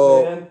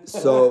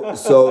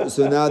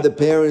 So now the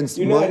parents.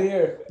 You're not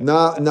here.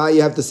 Now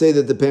you have to say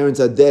that the parents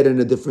are dead in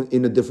a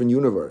different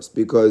universe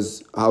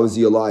because how is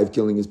he alive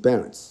killing his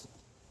parents?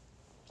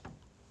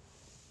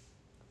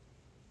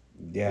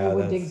 Yeah. It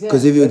wouldn't exist.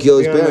 Because if he would That's kill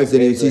his beyond my parents,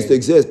 then he would pay cease to grade.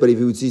 exist. But if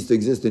he would cease to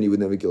exist, then he would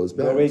never kill his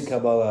When I read parents.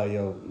 Kabbalah,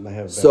 you'll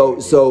have.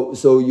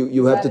 So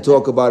you have to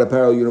talk about a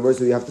parallel universe,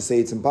 so you have to say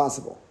it's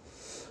impossible.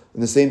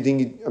 And the same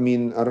thing,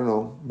 I don't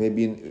know,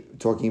 maybe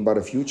talking about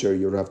a future,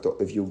 you would have to,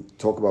 if you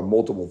talk about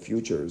multiple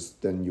futures,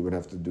 then you would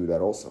have to do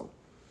that also.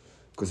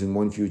 Because in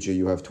one future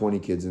you have 20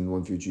 kids, in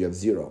one future you have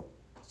 0.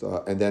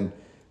 So, and then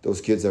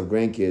those kids have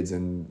grandkids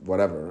and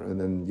whatever. And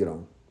then,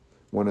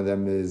 one of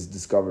them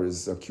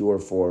discovers a cure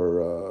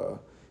for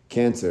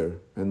cancer,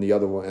 and the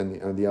other one,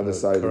 and on the other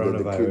side,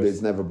 the kid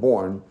is never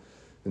born,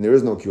 and there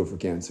is no cure for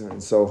cancer.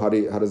 And so how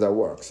does that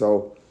work?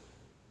 So,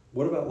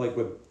 What about like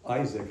with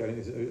Isaac? One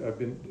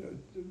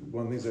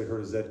of the things I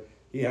heard is that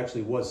he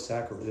actually was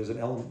sacrificed.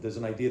 There's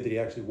an idea that he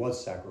actually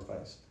was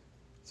sacrificed.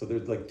 So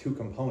there's like two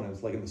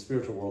components. Like in the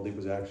spiritual world, he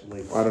was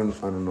actually. I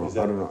don't know. Is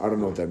that- I don't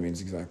know what that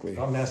means exactly.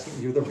 I'm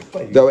asking you the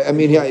right. Though, I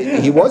mean,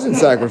 he wasn't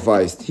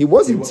sacrificed. He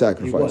wasn't He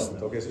sacrificed.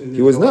 wasn't. Okay, so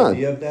He was there's no not.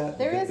 idea of that?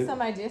 There is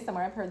some idea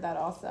somewhere. I've heard that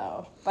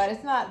also, but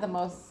it's not the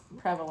most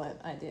prevalent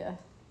idea.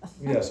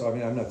 Yeah, so I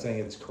mean, I'm not saying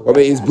it's correct. I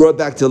mean, he's brought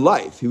back to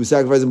life. He was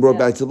sacrificed and brought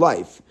Yeah. back to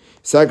life.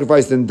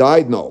 Sacrificed and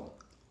died? No.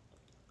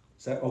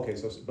 Okay,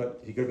 so but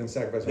he could have been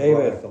sacrificed and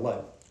brought David. back to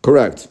life.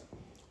 Correct.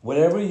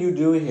 Whatever you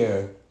do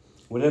here,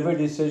 whatever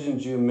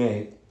decisions you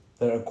make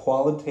that are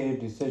qualitative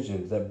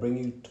decisions that bring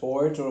you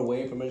towards or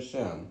away from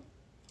Hashem,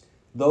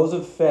 those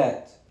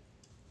affect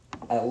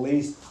at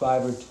least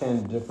 5 or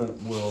 10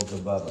 different worlds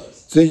above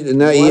us. So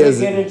now he When you has.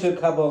 get into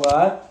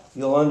Kabbalah,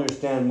 you'll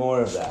understand more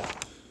of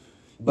that.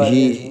 But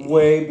He- it's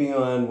way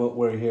beyond what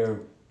we're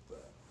here,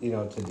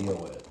 to deal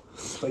with.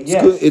 But It's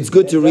yes, good, it's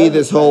good it to read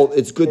does this whole. affect-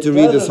 It's good it to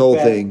read does this whole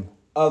affect thing.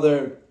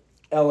 Other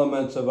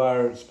elements of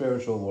our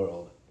spiritual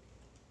world.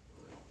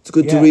 It's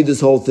good to Yes. read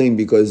this whole thing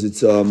because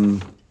it's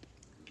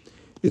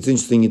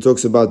interesting. He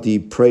talks about the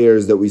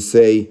prayers that we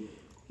say.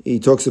 He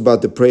talks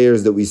about the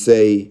prayers that we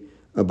say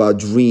about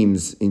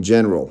dreams in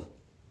general.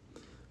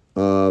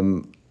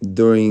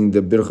 During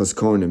the Birchas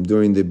Kohanim,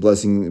 during the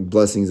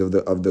blessings of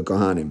the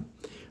Kohanim,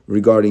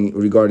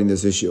 regarding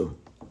this issue.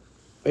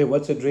 Wait,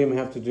 what's a dream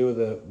have to do with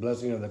the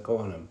blessing of the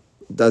Kohanim?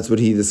 That's what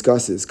he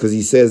discusses because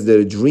he says that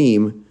a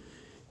dream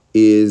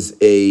is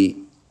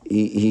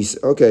he's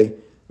okay.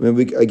 I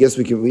mean, I guess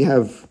we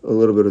have a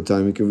little bit of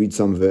time. We can read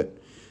some of it.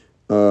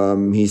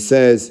 He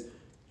says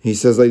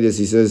like this.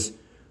 He says,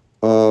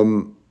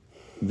 "V'nira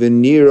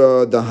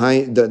the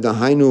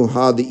hainu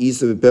ha the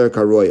isa v'per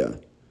karoya."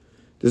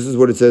 This is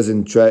what it says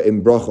in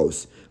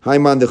Brachos.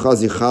 Haiman de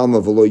chazi chalma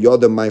v'lo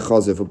yoda mai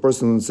chaz. If a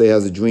person, let's say,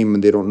 has a dream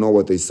and they don't know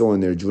what they saw in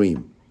their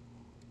dream.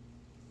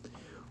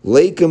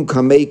 Leikum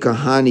kamei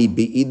kahani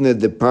beidna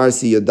de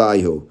parsi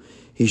yadaihu.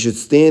 He should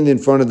stand in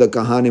front of the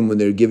kahanim when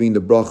they're giving the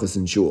brachas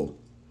in shul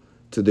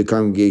to the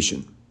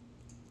congregation.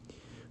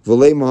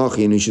 V'lei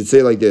mahachi, and he should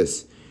say like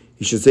this.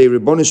 He should say,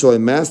 Ribbon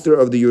Shalom, Master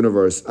of the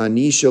universe,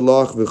 Ani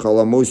shalach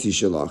v'chalamosi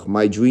shalach.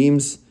 My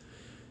dreams,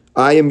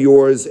 I am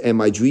yours, and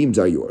my dreams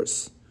are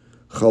yours.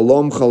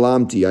 Chalom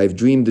chalamti, I've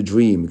dreamed a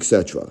dream,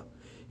 etc.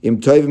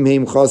 Im tovim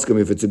heim chaskam,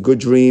 if it's a good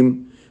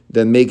dream,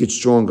 then make it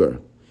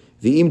stronger.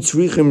 V'im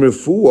tzrichim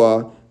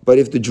refuah, but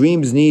if the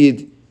dreams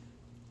need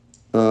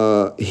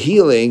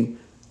healing,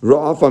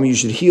 ra'afam, you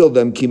should heal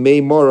them,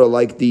 kimei mora,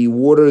 like the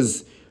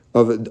waters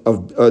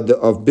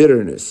of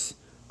bitterness.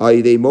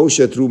 Ayidei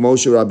Moshe, through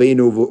Moshe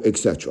Rabbeinu,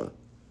 etc.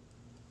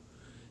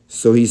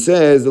 So he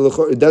says,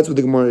 that's what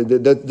the Gemara,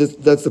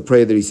 that's the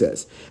prayer that he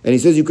says. And he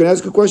says, you can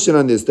ask a question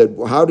on this, that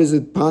how is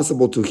it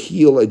possible to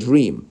heal a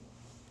dream?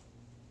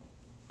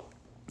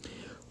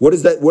 What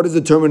does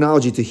the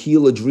terminology to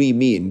heal a dream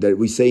mean that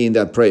we say in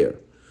that prayer?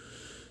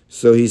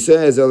 So he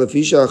says, because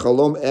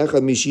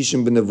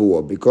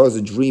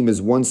a dream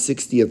is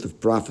 1/60th of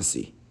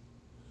prophecy.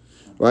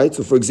 Right?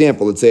 So for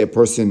example, let's say a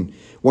person,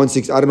 I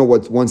don't know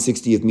what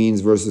 1/60th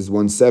means versus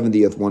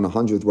 1/70th,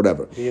 1/100th,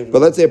 whatever.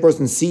 But let's say a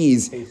person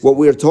sees what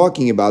we're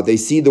talking about. They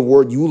see the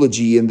word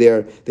eulogy in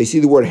there. They see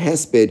the word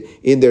hesped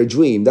in their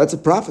dream. That's a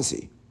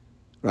prophecy,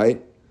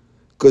 right?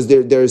 Because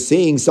they're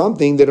seeing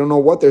something. They don't know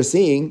what they're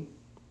seeing.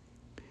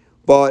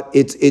 But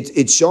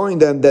it's showing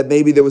them that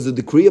maybe there was a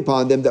decree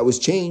upon them that was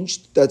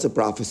changed. That's a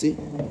prophecy.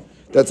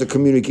 That's a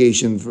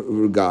communication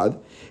for God.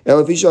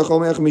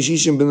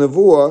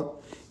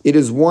 It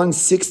is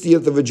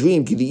 1/60th of a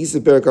dream.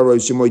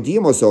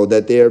 So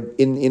that they're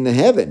in the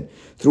heaven.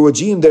 Through a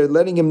dream, they're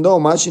letting him know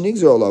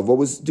what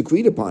was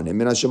decreed upon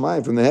him in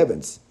Hashemayim from the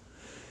heavens.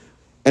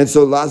 And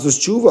so Lazarus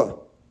tshuva.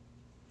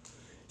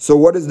 So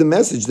what is the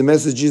message? The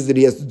message is that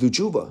he has to do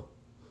tshuva.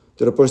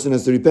 That a person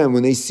has to repent.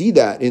 When they see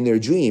that in their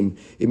dream,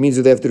 it means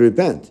that they have to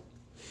repent.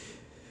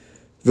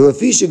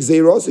 Like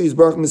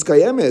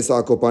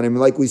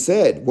we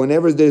said,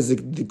 whenever there's a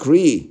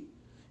decree,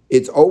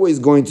 it's always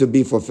going to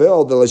be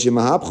fulfilled,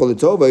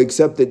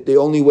 except that the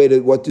only way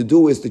what to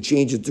do is to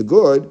change it to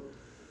good.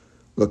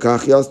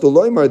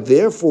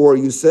 Therefore,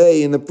 you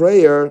say in this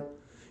prayer,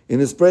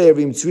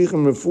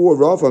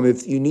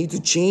 if you need to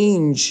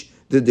change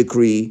the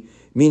decree,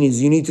 meaning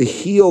you need to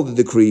heal the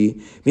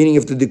decree, meaning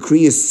if the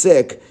decree is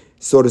sick,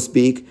 so to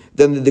speak,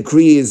 then the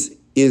decree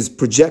is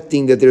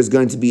projecting that there's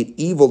going to be an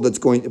evil that's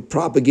going to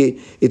propagate.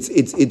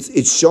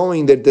 It's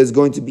showing that there's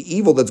going to be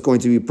evil that's going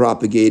to be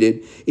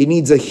propagated. It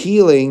needs a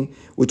healing,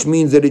 which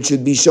means that it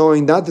should be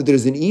showing not that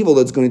there's an evil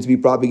that's going to be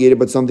propagated,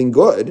 but something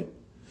good.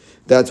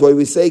 That's why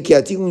we say,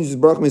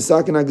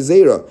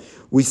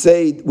 we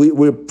say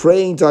we're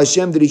praying to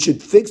Hashem that He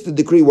should fix the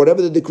decree,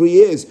 whatever the decree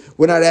is.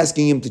 We're not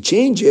asking Him to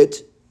change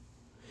it.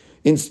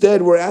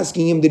 Instead, we're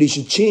asking Him that He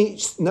should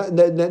change.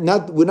 We're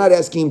not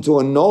asking Him to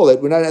annul it.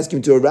 We're not asking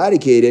Him to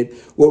eradicate it.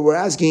 What we're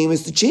asking Him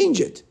is to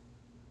change it.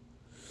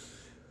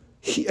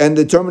 And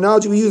the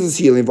terminology we use is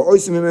healing.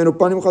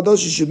 You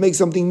should make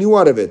something new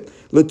out of it.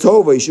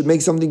 Letova, you should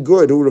make something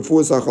good.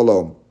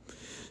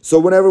 So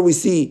whenever we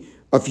see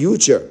a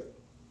future,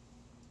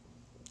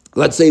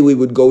 let's say we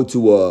would go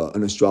to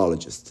an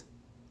astrologist.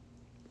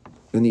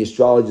 And the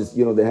astrologists,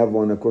 they have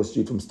one across the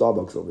street from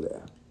Starbucks over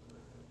there.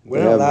 We're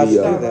They not have allowed the,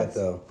 to do that,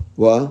 though.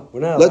 What?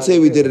 We're not Let's allowed say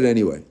to we do did that. it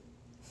anyway.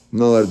 I'm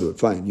not allowed to do it.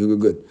 Fine, you go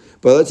good.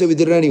 But let's say we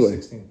did it anyway.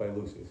 16th by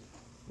Lucy's,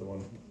 the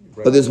one.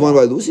 Oh, there's one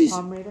by Lucy's?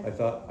 Palm Reader. I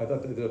thought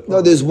they did a.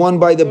 No, there's one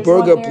by the There's one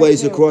burger there,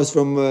 place too. across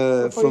from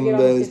Before you get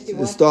on the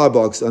 51.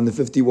 Starbucks on the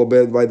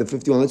 51 by the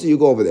 51. Let's say you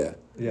go over there.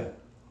 Yeah.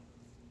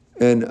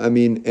 And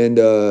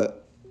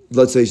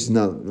let's say she's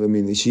not. I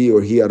mean, she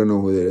or he. I don't know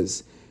who it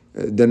is.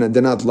 They're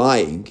not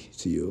lying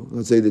to you.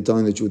 Let's say they're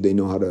telling the truth. They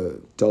know how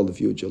to tell the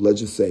future. Let's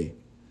just say,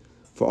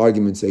 for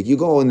argument's sake, you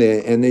go in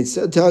there and they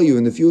tell you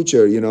in the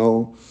future,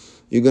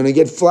 you're gonna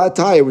get flat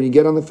tire when you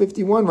get on the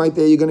 51 right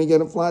there. You're gonna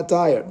get a flat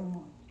tire,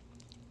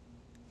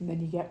 And then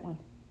you get one.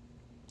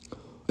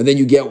 and then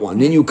you get one.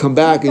 Then you come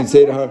back and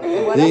say to her,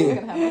 What else is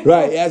gonna happen?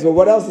 right? Yes, but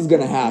what else is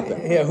gonna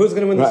happen? Yeah, who's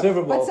going to win the Right.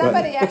 Super Bowl? But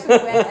somebody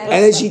actually went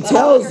And then she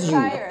tells your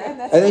you, tire, and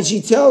that's and then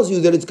she tells you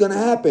that it's going to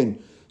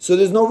happen. So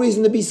there's no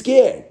reason to be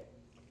scared,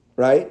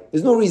 right?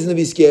 There's no reason to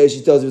be scared.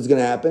 She tells you it's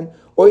going to happen.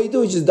 All you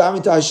do is just dive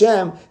into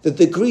Hashem that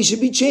the decree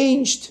should be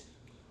changed,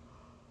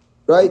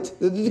 right?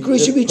 The decree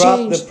should be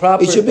changed.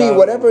 It should be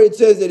whatever it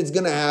says that it's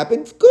going to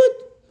happen.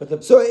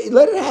 Good. So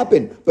let it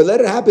happen, but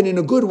let it happen in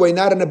a good way,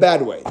 not in a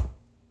bad way.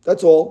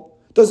 That's all.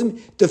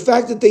 The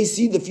fact that they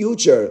see the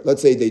future,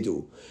 let's say they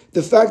do.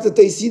 The fact that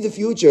they see the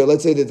future,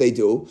 let's say that they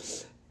do,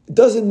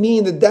 doesn't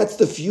mean that that's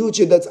the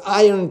future that's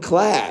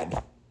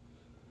ironclad,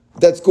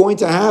 that's going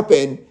to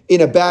happen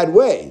in a bad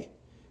way.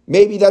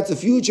 Maybe that's a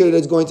future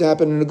that's going to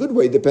happen in a good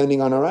way,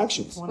 depending on our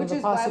actions. One Which of the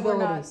is why we're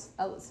not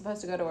possibilities.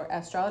 supposed to go to our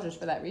astrologers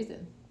for that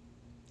reason,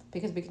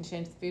 because we can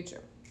change the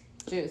future.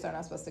 Jews are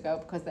not supposed to go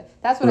because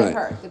that's what I've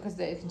Right. heard, because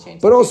they can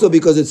change. But the also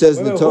because it says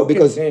in the Torah,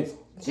 because Jews,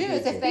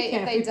 if they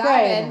If you dive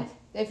pray in, enough.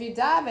 if you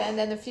dive in,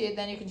 then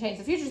then you can change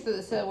the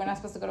future. So we're not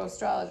supposed to go to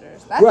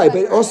astrologers. That's right, what I've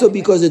but heard also anyway.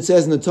 because it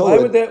says in the Torah,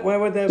 Why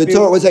would that the be?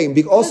 Torah. One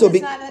second. Also,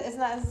 Because it's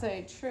not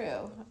necessarily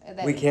true.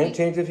 That We can't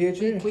change the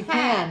future? We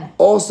can.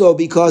 also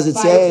because it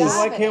By says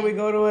Why can't we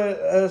go to an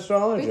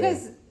astrologer?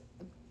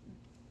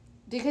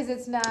 Because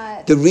it's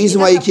not. the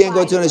reason it why you doesn't can't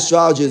go apply to an us.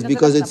 astrologer is It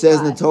because it doesn't says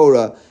in the apply.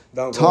 Torah,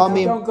 Don't go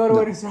Tommy. Don't go to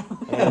an astrologer.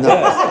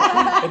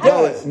 It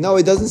does. No,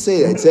 it doesn't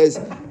say that.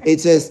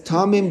 It says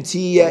Tamim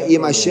tiya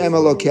im Hashem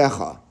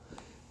Elokecha.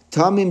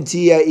 Tamim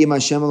tiya im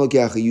Hashem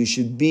Elokecha. You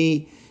should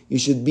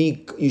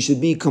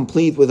be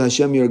complete with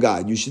Hashem your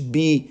God. You should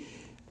be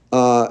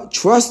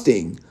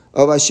trusting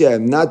of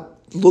Hashem, not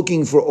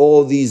looking for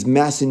all these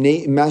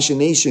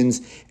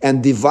machinations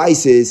and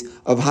devices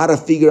of how to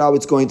figure out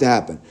what's going to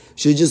happen. You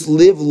should just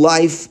live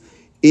life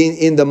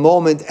in the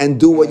moment and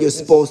do what you're It's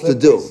supposed to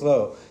slippery do.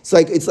 slope.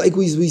 It's like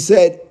we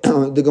said,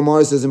 the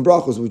Gemara says in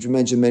Brachos, which we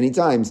mentioned many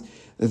times,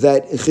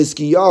 that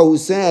Chizkiyahu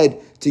said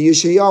to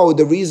Yeshayahu,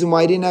 the reason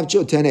why I didn't have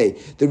children,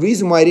 10a, the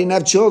reason why I didn't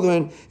have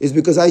children is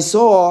because I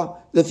saw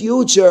the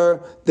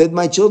future that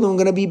my children were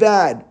going to be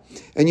bad.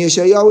 And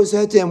Yeshayahu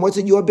said to him, what's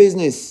in your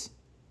business?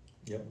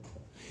 Yep.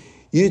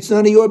 It's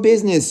none of your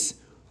business.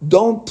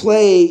 Don't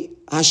play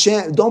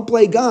Hashem, don't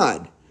play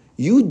God.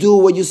 You do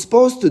what you're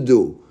supposed to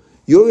do.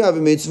 You have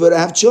a mitzvah to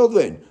have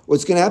children.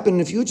 What's going to happen in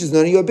the future is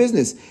none of your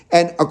business.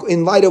 And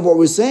in light of what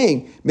we're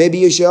saying, maybe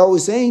Yeshayahu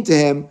was saying to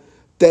him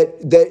that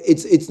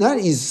it's not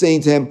he's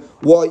saying to him,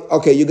 well,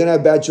 okay, you're going to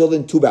have bad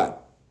children, too bad.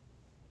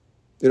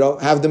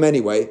 Have them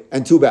anyway,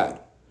 and too bad.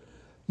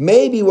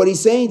 Maybe what he's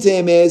saying to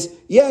him is,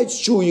 yeah, it's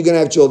true, you're going to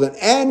have children.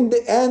 And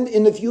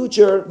in the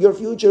future, your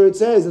future, it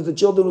says that the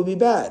children will be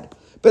bad.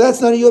 But that's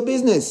none of your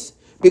business,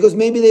 because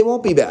maybe they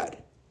won't be bad.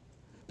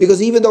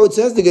 Because even though it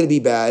says they're going to be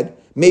bad,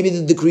 maybe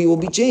the decree will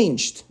be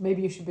changed.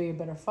 Maybe you should be a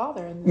better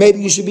father. And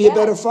Maybe you should be a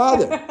better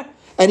father.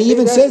 And he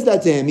even says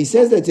that to him. He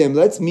says that to him.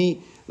 Let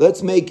me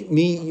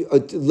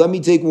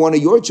take one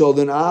of your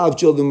children. I'll have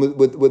children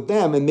with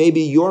them, and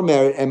maybe your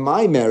merit and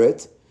my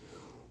merit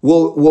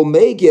will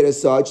make it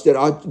as such that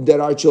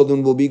our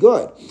children will be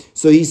good.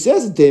 So he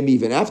says it to him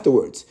even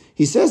afterwards.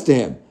 He says to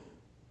him,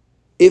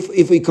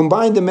 if we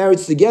combine the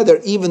merits together,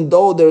 even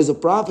though there is a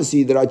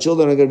prophecy that our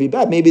children are going to be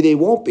bad, maybe they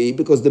won't be,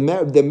 because the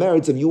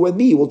merits of you and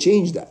me will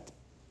change that.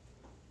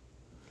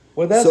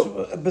 Well, that's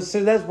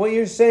what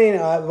you're saying.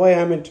 The way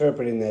I'm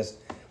interpreting this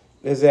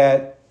is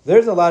that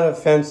there's a lot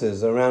of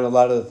fences around a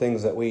lot of the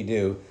things that we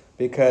do,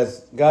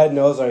 because God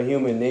knows our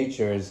human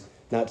nature is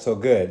not so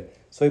good.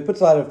 So he puts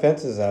a lot of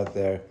fences out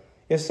there.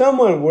 If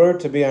someone were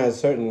to be on a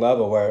certain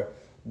level where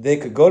they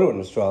could go to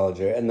an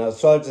astrologer, and the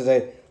astrologer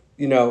say,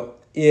 in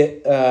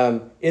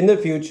the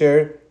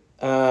future,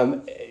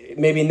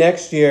 maybe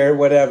next year,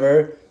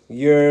 whatever,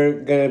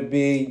 you're going to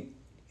be,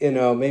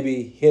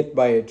 maybe hit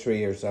by a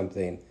tree or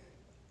something.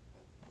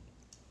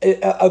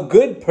 A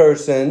good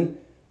person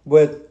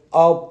with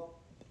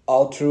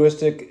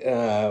altruistic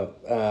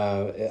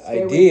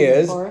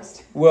ideas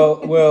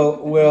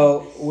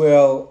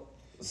will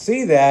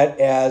see that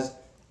as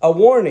a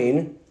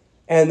warning,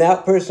 and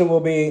that person will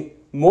be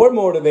more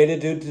motivated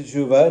to do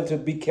teshuva and to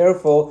be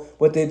careful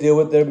what they do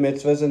with their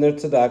mitzvahs and their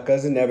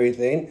tzedakahs and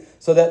everything,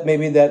 so that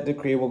maybe that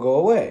decree will go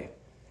away.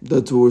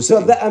 That's what we're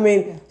saying. So that,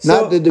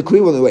 not the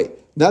decree will go away.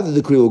 Not the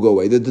decree will go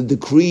away. The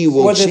decree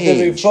will Well, change.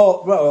 the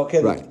default, well,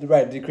 okay, Right.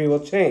 The decree will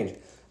change.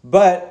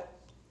 But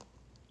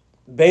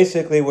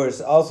basically, we're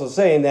also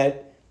saying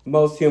that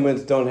most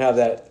humans don't have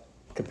that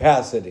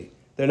capacity.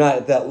 They're not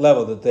at that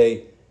level that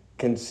they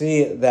can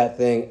see that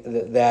thing,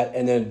 that,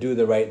 and then do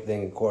the right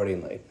thing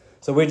accordingly.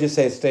 So we just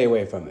say stay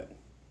away from it.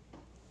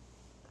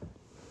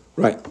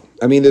 Right.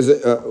 I mean, there's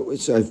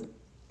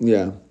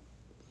yeah.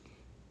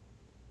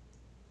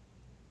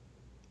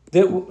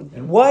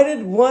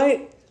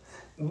 Why?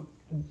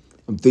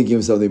 I'm thinking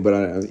of something,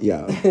 but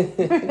yeah,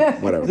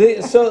 whatever.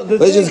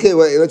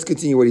 Let's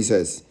continue what he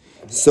says.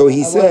 So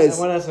he says, I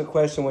want to ask a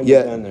question when yeah,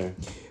 you're done there.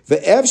 the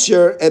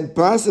efsher and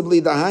possibly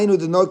the hainu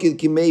denokid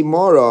kimei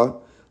mora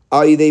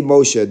ayidei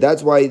Moshe.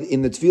 That's why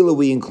in the tefillah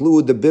we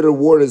include the bitter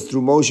waters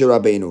through Moshe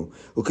Rabbeinu.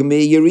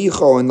 Ukimei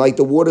Yericho, and like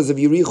the waters of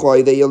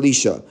Yericho ayidei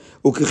Elisha.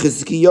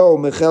 Ukechizkiyo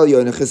Mechelio,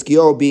 and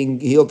Chizkiyo being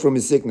healed from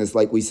his sickness,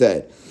 like we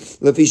said.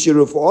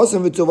 Lefishiruf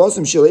awesome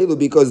v'tovosam shalelu,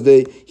 because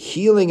the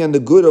healing and the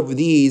good of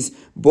these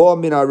bo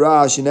min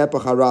arash and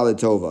epach hara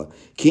letova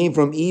came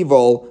from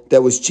evil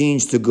that was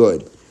changed to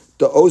good.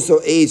 The also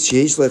eitz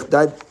shehishlech,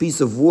 that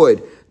piece of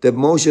wood that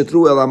Moshe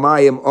threw el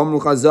amayim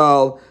omru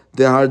chazal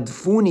the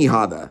hardfuni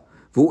hada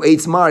vu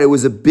eitz mar, it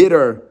was a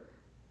bitter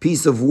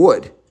piece of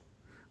wood.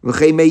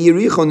 V'chei me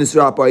Yericho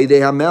nisrapa idei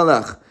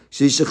hamelach.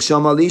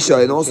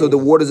 And also the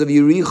waters of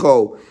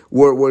Yericho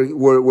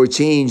were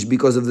changed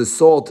because of the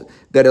salt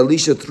that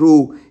Elisha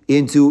threw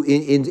into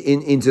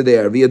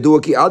there. And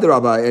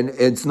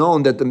it's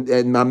known that the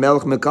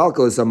Melech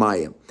Mekalkel is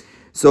Amayim.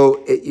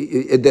 So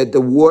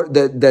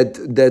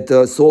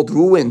that salt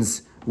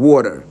ruins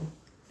water.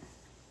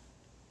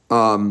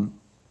 Anyway,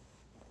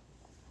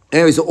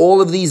 so all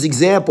of these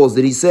examples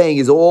that he's saying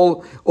is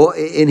all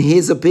in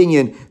his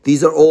opinion,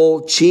 these are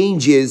all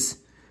changes.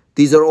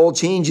 These are all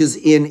changes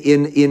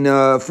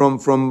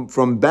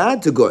from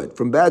bad to good,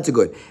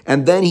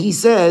 And then he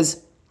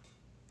says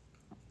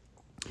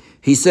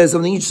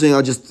something interesting.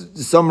 I'll just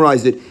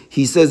summarize it.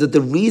 He says that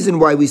the reason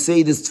why we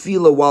say this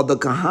tefillah while the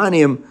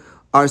Kahanim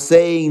are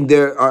saying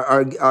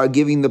are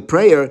giving the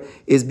prayer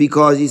is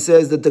because he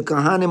says that the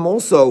Kahanim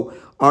also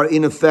are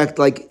in effect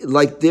like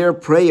their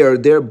prayer,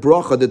 their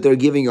bracha that they're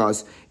giving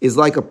us is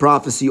like a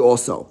prophecy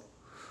also.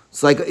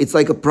 It's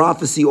like a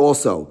prophecy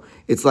also.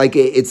 It's like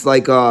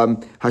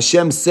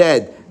Hashem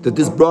said that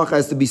this bracha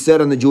has to be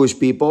said on the Jewish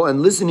people,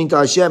 and listening to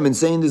Hashem and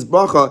saying this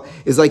bracha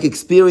is like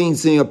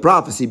experiencing a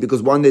prophecy,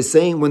 because when they're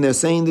saying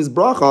this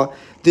bracha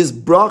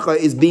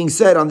is being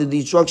said on the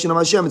destruction of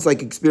Hashem. It's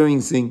like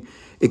experiencing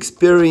a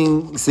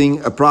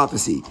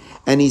prophecy.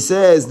 And he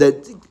says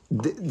that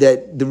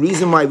the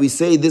reason why we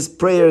say this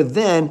prayer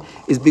then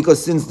is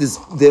because since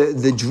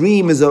the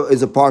dream is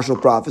a partial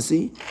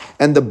prophecy,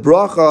 and the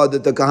bracha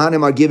that the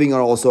Kahanim are giving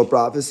are also a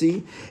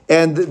prophecy,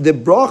 and the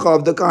bracha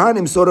of the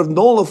Kahanim sort of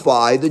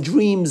nullify the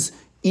dream's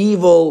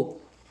evil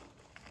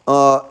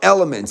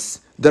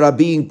elements that are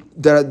being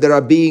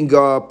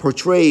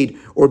portrayed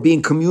or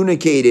being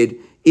communicated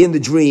in the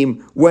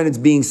dream when it's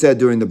being said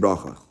during the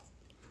bracha.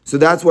 So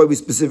that's why we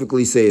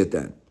specifically say it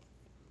then.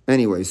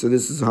 Anyway, so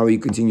this is how he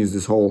continues he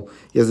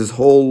has this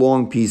whole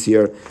long piece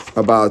here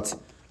about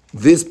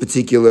this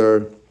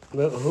particular...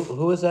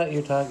 Who is that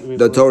you're talking about?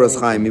 The Torah's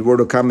Chaim. He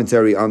wrote a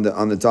commentary on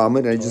the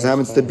Talmud, and it just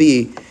happens to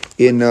be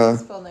in...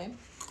 His full name?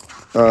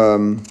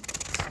 When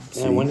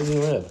did he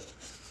live?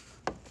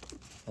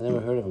 I never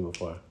heard of him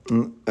before.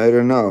 I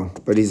don't know,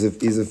 but he's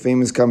a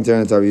famous commentator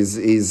on the Torah.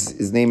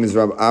 His name is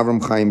Rabbi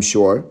Avram Chaim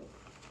Shor.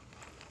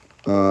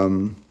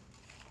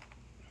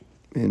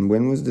 And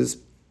when was this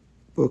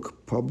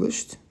book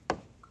published?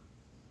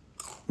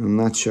 I'm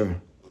not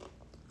sure.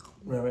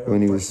 Rabbi,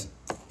 When he was,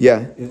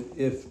 yeah.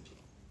 If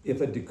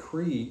a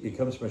decree, it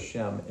comes from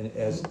Hashem, and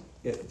as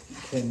it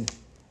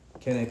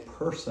can a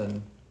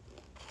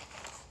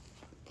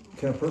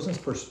person's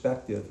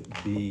perspective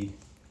be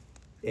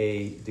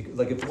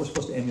like if we're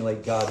supposed to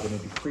emulate God, then a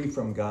decree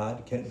from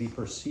God can it be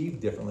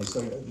perceived differently?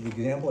 So the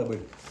example I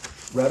would,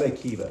 Rabbi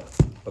Akiva,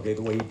 okay,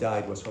 the way he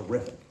died was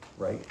horrific,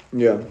 right?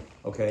 Yeah.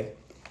 Okay.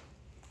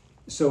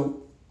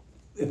 So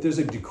if there's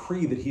a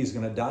decree that he's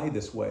going to die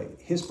this way,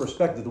 his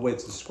perspective, the way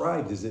it's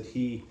described, is that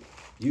he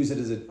used it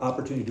as an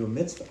opportunity to do a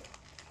mitzvah.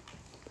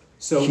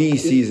 So He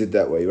sees it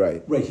that way,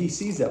 right? Right, he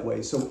sees that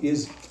way. So in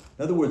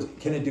other words,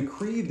 can a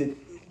decree that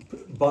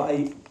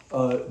by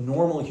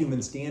normal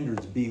human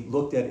standards be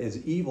looked at as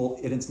evil,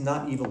 and it's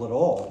not evil at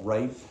all,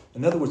 right?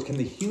 In other words, can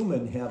the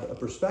human have a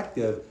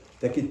perspective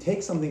that could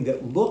take something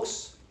that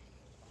looks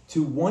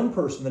to one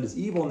person that is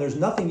evil, and there's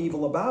nothing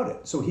evil about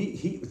it? So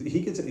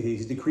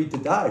he's decreed to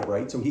die,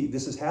 right? So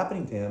this is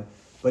happening to him,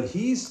 but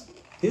his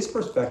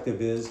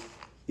perspective is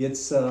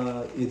it's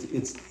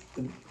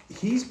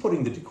he's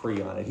putting the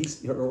decree on it.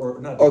 He's or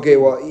not. Okay,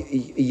 well,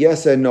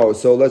 yes and no.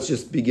 So let's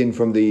just begin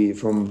from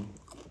Can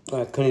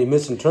he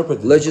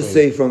misinterpret the let's just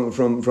decree? say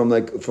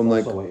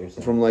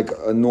from like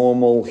a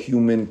normal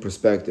human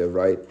perspective,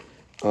 right?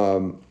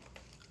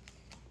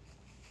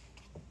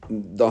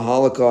 The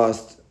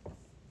Holocaust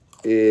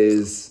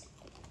is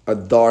a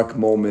dark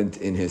moment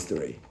in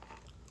history.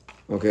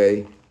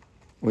 Okay?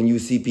 when you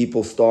see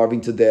people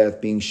starving to death,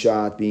 being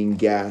shot, being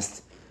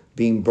gassed,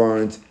 being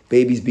burnt,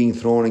 babies being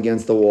thrown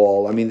against the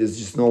wall. I mean, there's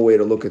just no way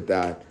to look at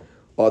that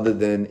other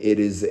than it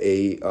is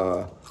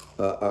a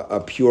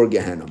pure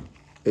Gehenna.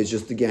 It's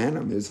just a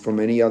Gehenna. It's from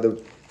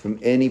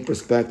any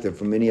perspective,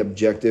 from any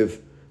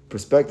objective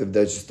perspective,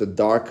 that's just a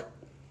dark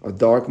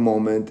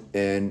moment,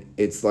 and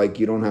it's like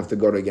you don't have to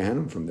go to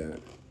Gehenna from that.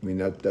 I mean,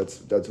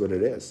 that's what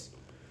it is.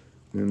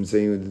 You know what I'm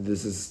saying?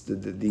 This is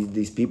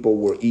these people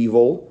were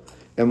evil,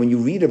 and when you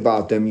read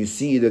about them, you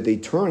see that they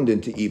turned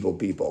into evil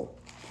people.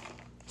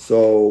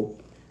 So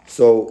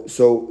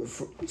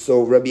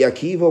Rabbi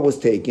Akiva was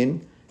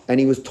taken, and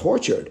he was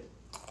tortured.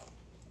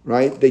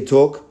 Right? They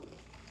took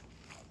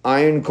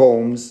iron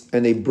combs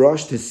and they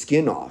brushed his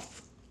skin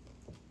off.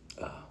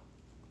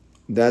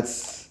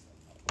 That's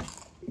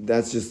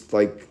just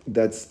like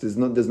there's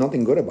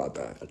nothing good about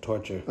that.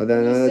 Torture. When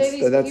you say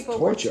these That's people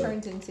torture. were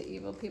turned into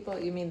evil people,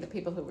 you mean the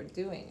people who were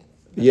doing it?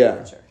 The Yeah,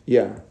 torture.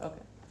 yeah, Okay.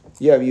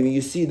 yeah.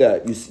 You see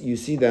that you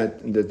see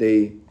that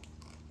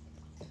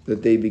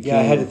they became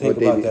I had to think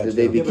about that, that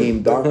they too. Yeah,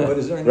 became but dark.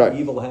 is there any Right.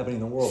 evil happening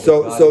in the world?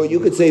 So God so is you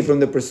the- could say from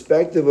the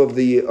perspective of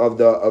the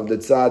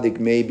tzaddik,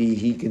 maybe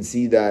he can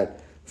see that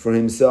for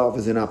himself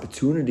as an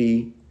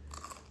opportunity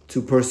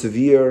to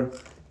persevere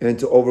and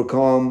to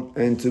overcome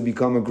and to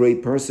become a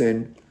great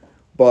person.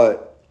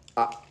 But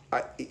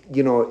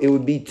it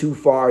would be too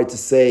far to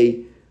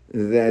say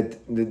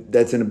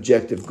that's an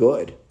objective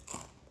good.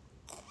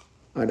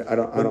 I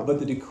don't. But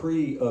the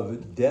decree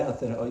of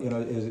death, and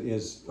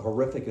is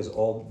horrific as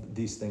all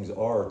these things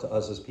are to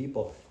us as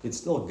people. It's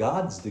still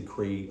God's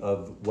decree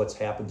of what's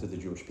happened to the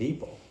Jewish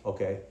people.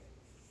 Okay,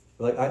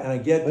 I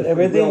get. But the free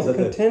everything's will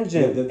that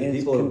contingent. The It's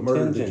people who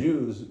murdered the contingent.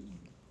 Jews.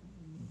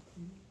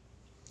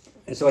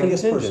 It's So I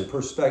guess contingent.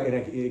 perspective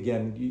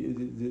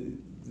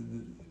again.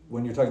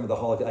 When you're talking about the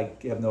Holocaust,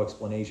 I have no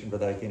explanation for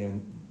that.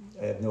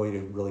 I have no way to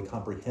really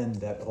comprehend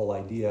that whole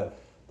idea.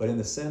 But in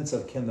the sense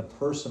of, can the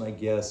person, I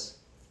guess,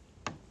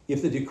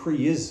 if the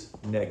decree is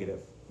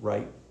negative,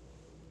 right?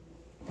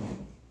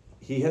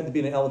 He had to be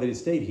in an elevated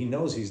state. He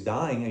knows he's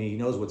dying and he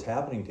knows what's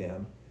happening to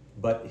him,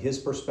 but his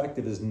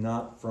perspective is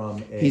not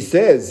from a. He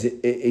says,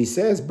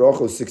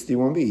 Brachos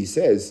 61b, he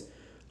says,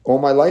 all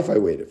my life I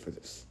waited for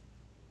this.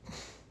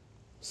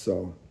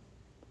 So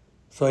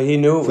he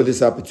knew it for was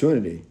this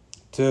opportunity.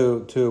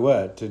 to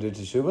what? To do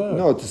teshuva?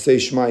 No, to say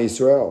Shema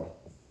Yisrael.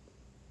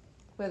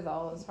 With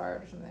all his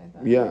heart or something like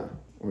that. Yeah,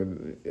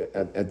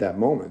 at that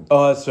moment.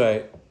 Oh, that's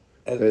right.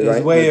 His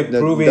Right? way of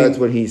proving that's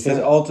what he his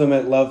said.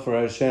 ultimate love for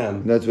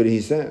Hashem. That's what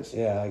he says.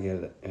 Yeah, I get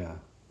it. Yeah.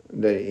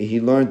 That he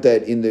learned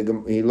that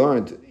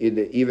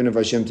even if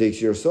Hashem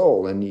takes your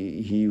soul, and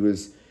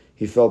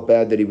he felt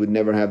bad that he would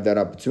never have that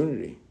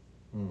opportunity,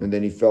 and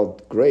then he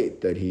felt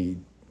great that he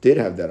did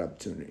have that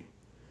opportunity.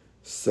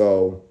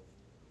 So,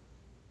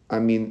 I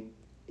mean,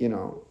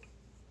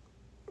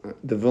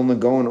 the Vilna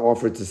Gaon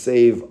offered to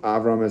save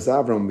Avram as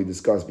Avram, we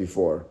discussed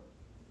before,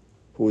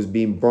 who was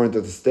being burnt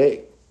at the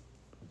stake.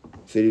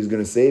 Said he was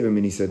going to save him,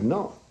 and he said,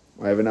 no,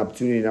 I have an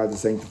opportunity now to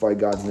sanctify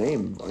God's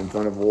name in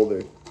front of all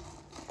the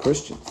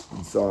Christians,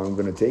 and so I'm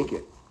going to take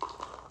it.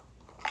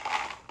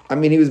 I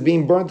mean, he was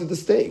being burnt at the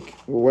stake.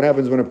 Well, what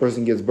happens when a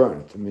person gets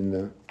burnt? I mean,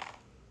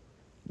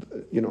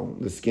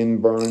 the skin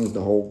burns,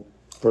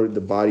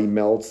 the body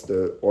melts,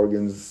 the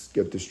organs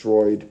get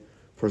destroyed,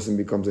 person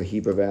becomes a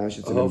heap of ash.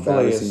 It's an Hopefully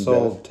embarrassing his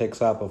soul death.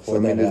 takes out before So,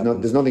 I mean, that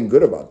happens. there's nothing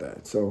good about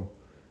that. So,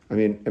 I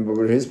mean, but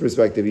from his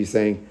perspective, he's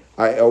saying,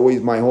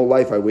 my whole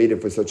life, I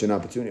waited for such an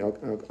opportunity.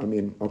 I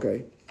mean,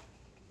 okay,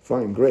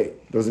 fine,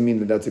 great. Doesn't mean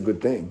that that's a good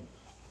thing.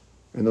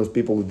 And those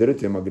people who did it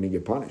to him are going to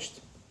get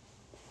punished.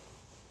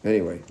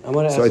 Anyway, I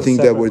wanna so I ask a think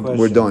that separate we're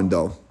question. done,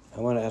 though.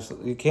 I want to ask.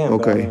 You can,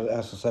 but Okay. I'm going to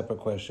ask a separate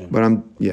question. But yeah.